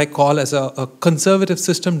what I call as a conservative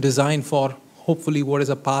system designed for hopefully what is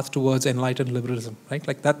a path towards enlightened liberalism, right?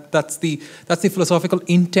 Like that's the philosophical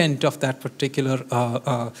intent of that particular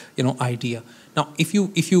idea. Now, if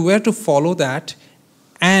you were to follow that,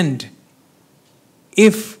 and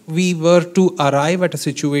if we were to arrive at a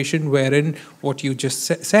situation wherein what you just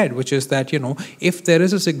said, which is that, if there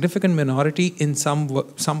is a significant minority in some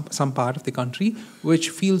part of the country which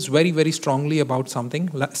feels very, very strongly about something,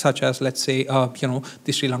 such as, let's say,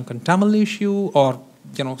 the Sri Lankan Tamil issue, or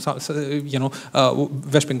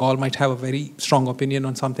West Bengal might have a very strong opinion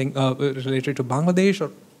on something related to Bangladesh, or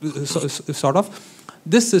sort of,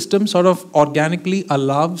 this system sort of organically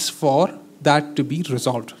allows for that to be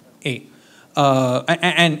resolved. How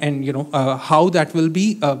that will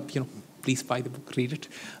be, please buy the book, read it.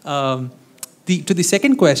 To the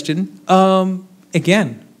second question,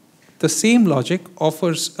 again, the same logic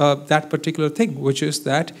offers that particular thing, which is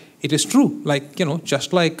that it is true. Like,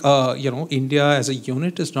 just like, India as a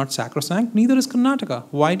unit is not sacrosanct, neither is Karnataka.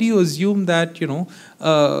 Why do you assume that,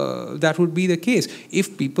 that would be the case?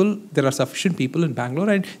 If there are sufficient people in Bangalore,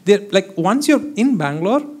 and like, once you're in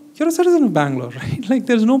Bangalore, you're a citizen of Bangalore, right? Like,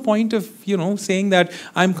 there's no point of, saying that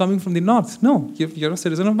I'm coming from the north. No, you're a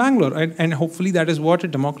citizen of Bangalore. And hopefully that is what a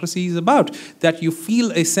democracy is about, that you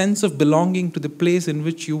feel a sense of belonging to the place in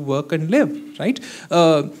which you work and live, right?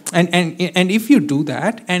 And if you do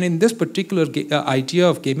that, and in this particular idea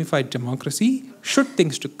of gamified democracy, should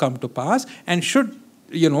things to come to pass, and should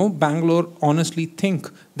Bangalore honestly think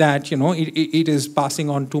that it is passing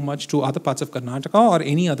on too much to other parts of Karnataka or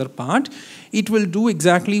any other part, it will do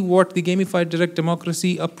exactly what the gamified direct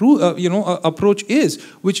democracy approach is,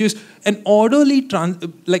 which is an orderly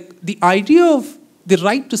like the idea of the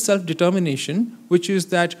right to self-determination, which is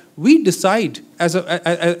that we decide as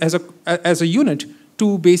a unit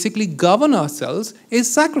to basically govern ourselves,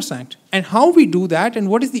 is sacrosanct. And how we do that and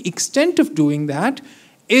what is the extent of doing that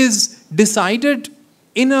is decided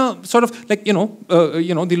in a sort of like,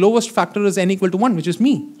 the lowest factor is n equal to 1, which is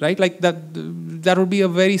me, right? Like that would be a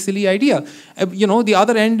very silly idea. The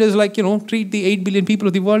other end is like, treat the 8 billion people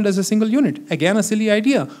of the world as a single unit. Again, a silly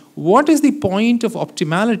idea. What is the point of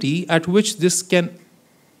optimality at which this can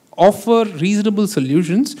offer reasonable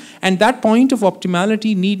solutions? And that point of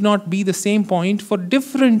optimality need not be the same point for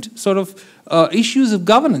different sort of issues of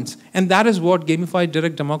governance. And that is what gamified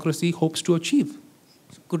direct democracy hopes to achieve.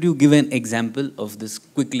 Could you give an example of this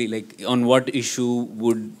quickly, like on what issue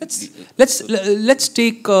would... Let's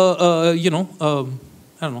take, I don't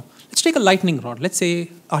know, let's take a lightning rod. Let's say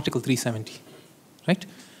Article 370, right?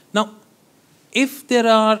 Now, if there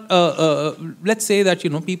are, let's say that,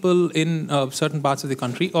 people in certain parts of the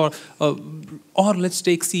country, or let's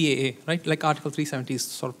take CAA, right? Like Article 370 is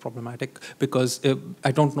sort of problematic because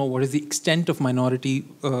I don't know what is the extent of minority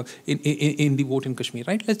in the vote in Kashmir,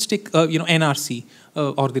 right? Let's take, NRC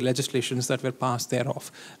or the legislations that were passed thereof,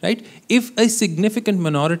 right? If a significant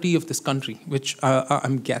minority of this country, which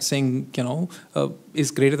I'm guessing,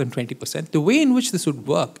 is greater than 20%, the way in which this would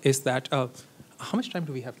work is that how much time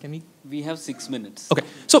do we have? Can we? We have 6 minutes. Okay.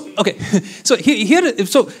 So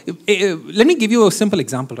let me give you a simple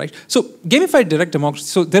example, right? So gamified direct democracy.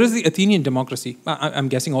 So there is the Athenian democracy. I'm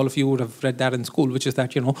guessing all of you would have read that in school, which is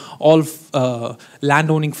that all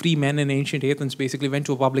landowning free men in ancient Athens basically went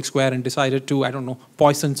to a public square and decided to, I don't know,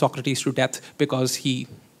 poison Socrates to death because he.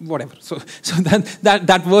 Whatever. So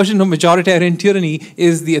that version of majoritarian tyranny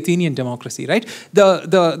is the Athenian democracy, right?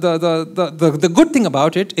 The good thing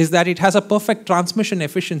about it is that it has a perfect transmission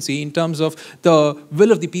efficiency in terms of the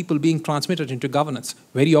will of the people being transmitted into governance.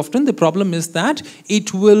 Very often the problem is that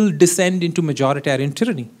it will descend into majoritarian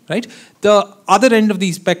tyranny, right? The other end of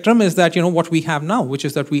the spectrum is that what we have now, which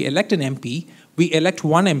is that we elect an MP. We elect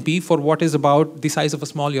one MP for what is about the size of a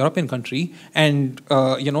small European country, and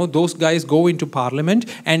those guys go into parliament,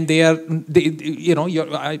 and I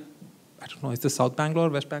don't know, is this South Bangalore,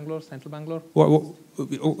 West Bangalore, Central Bangalore?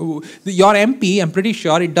 Your MP, I'm pretty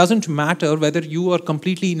sure it doesn't matter whether you are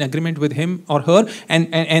completely in agreement with him or her,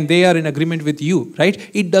 and they are in agreement with you, right?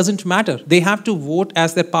 It doesn't matter. They have to vote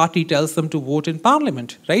as their party tells them to vote in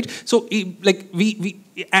parliament, right? So,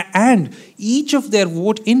 and each of their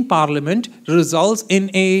vote in parliament results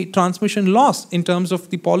in a transmission loss in terms of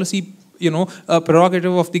the policy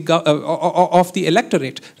prerogative of the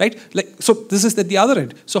electorate, right? So this is at the other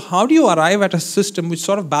end. So how do you arrive at a system which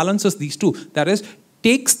sort of balances these two? That is,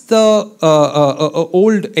 takes the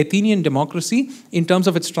old Athenian democracy in terms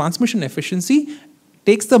of its transmission efficiency,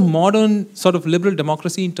 takes the modern sort of liberal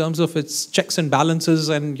democracy in terms of its checks and balances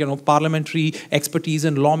and parliamentary expertise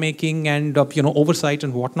and lawmaking and oversight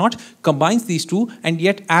and whatnot, combines these two, and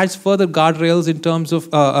yet adds further guardrails in terms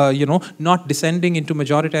of not descending into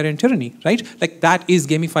majoritarian tyranny, right? Like that is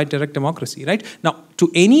gamified direct democracy, right? Now, to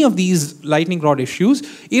any of these lightning rod issues,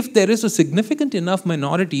 if there is a significant enough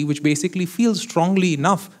minority which basically feels strongly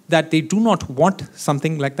enough that they do not want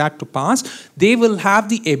something like that to pass, they will have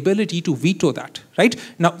the ability to veto that, right?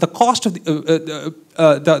 Now, the cost of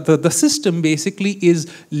the system basically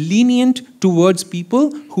is lenient towards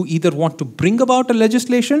people who either want to bring about a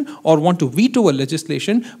legislation or want to veto a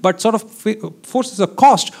legislation, but sort of forces a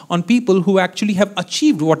cost on people who actually have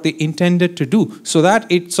achieved what they intended to do, so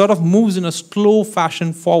that it sort of moves in a slow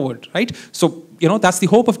fashion forward, right? So, that's the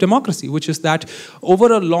hope of democracy, which is that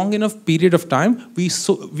over a long enough period of time,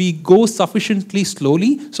 we go sufficiently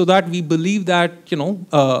slowly so that we believe that,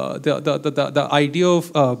 the idea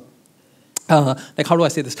of, like, how do I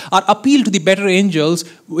say this? Our appeal to the better angels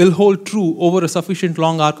will hold true over a sufficient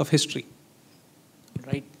long arc of history.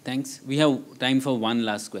 Right, thanks. We have time for one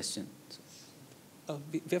last question.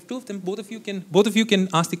 We have two of them. Both of you can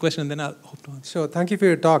ask the question, and then I'll hope to answer. Sure, thank you for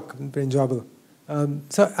your talk. Very enjoyable.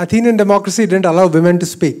 So Athenian democracy didn't allow women to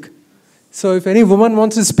speak. So if any woman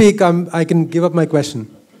wants to speak, I can give up my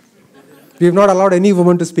question. We have not allowed any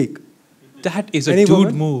woman to speak. That is a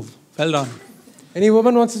dude move. Well done. Any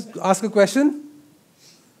woman wants to ask a question?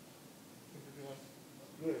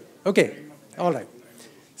 Okay, all right.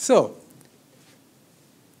 So,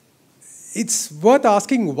 it's worth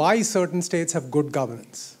asking why certain states have good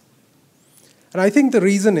governance. And I think the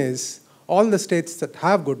reason is, all the states that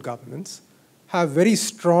have good governance have very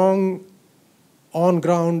strong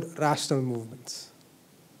on-ground rational movements.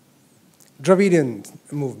 Dravidian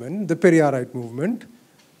movement, the Periyarite movement,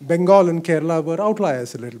 Bengal and Kerala were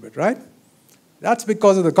outliers a little bit, right? That's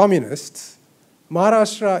because of the communists.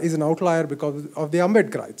 Maharashtra is an outlier because of the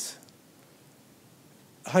Ambedkarites.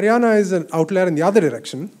 Haryana is an outlier in the other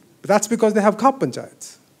direction, but that's because they have khap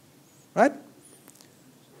panchayats, right?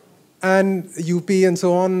 And UP and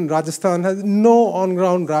so on, Rajasthan has no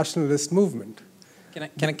on-ground rationalist movement. Can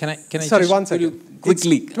I Sorry, just, 1 second.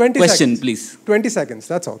 Quickly, 20 question, seconds. please. 20 seconds,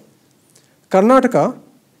 that's all. Karnataka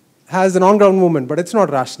has an on-ground movement, but it's not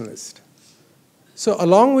rationalist. So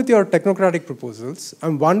along with your technocratic proposals,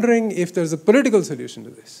 I'm wondering if there's a political solution to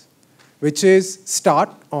this, which is start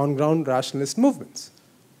on-ground rationalist movements.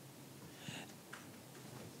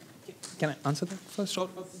 Can I answer that first? Or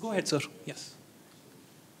go ahead, sir. Yes.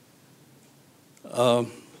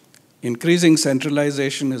 Increasing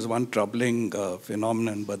centralization is one troubling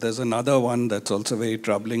phenomenon, but there's another one that's also very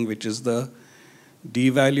troubling, which is the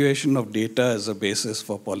devaluation of data as a basis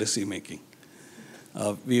for policy making.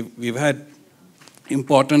 We've had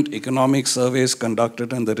important economic surveys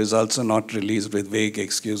conducted and the results are not released with vague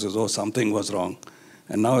excuses, oh, something was wrong.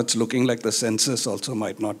 And now it's looking like the census also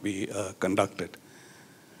might not be conducted.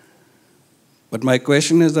 But my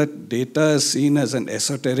question is that data is seen as an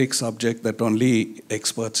esoteric subject that only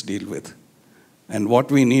experts deal with. And what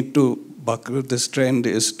we need to buckle this trend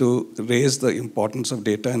is to raise the importance of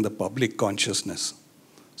data in the public consciousness.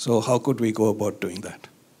 So how could we go about doing that?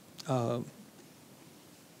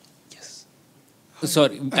 Yes.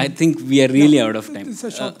 Sorry, I think we are really out of time. It's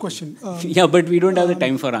a short question. Yeah, but we don't have the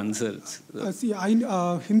time for answers. See,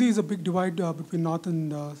 Hindi is a big divide between North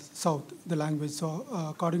and South, the language. So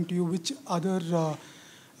according to you, which other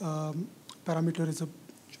parameter is a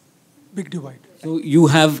big divide? So you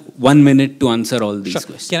have 1 minute to answer all these Sure.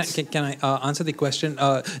 questions. Can I answer the question?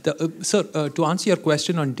 Sir, to answer your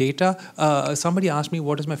question on data, somebody asked me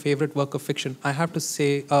what is my favorite work of fiction. I have to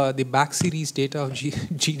say the back series data of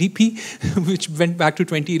GDP, which went back to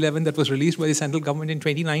 2011, that was released by the central government in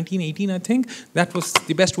 2019-18, I think. That was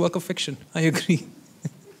the best work of fiction. I agree.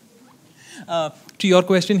 To your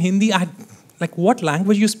question, Hindi, like what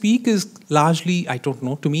language you speak is largely, I don't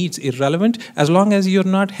know, to me it's irrelevant as long as you're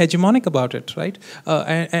not hegemonic about it, right?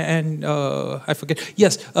 I forget.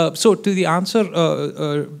 Yes, so to the answer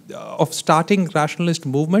of starting rationalist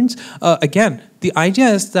movements, again, the idea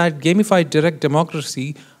is that gamified direct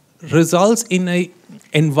democracy results in an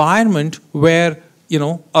environment where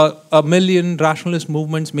a million rationalist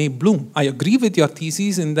movements may bloom. I agree with your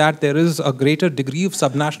thesis in that there is a greater degree of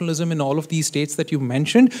subnationalism in all of these states that you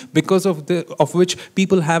mentioned, because of which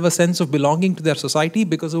people have a sense of belonging to their society,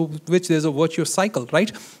 because of which there's a virtuous cycle,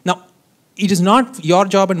 right? Now, it is not your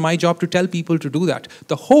job and my job to tell people to do that.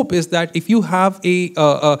 The hope is that if you have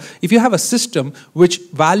a system which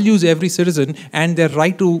values every citizen and their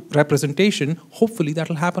right to representation, hopefully that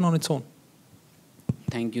will happen on its own.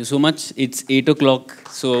 Thank you so much. It's 8 o'clock,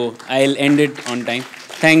 so I'll end it on time.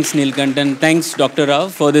 Thanks, Nilakantan. Thanks, Dr. Rao,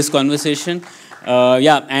 for this conversation.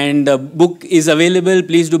 And the book is available.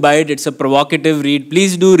 Please do buy it. It's a provocative read.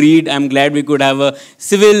 Please do read. I'm glad we could have a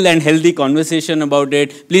civil and healthy conversation about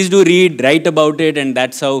it. Please do read, write about it, and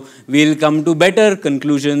that's how we'll come to better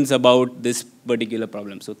conclusions about this particular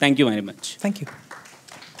problem. So thank you very much. Thank you.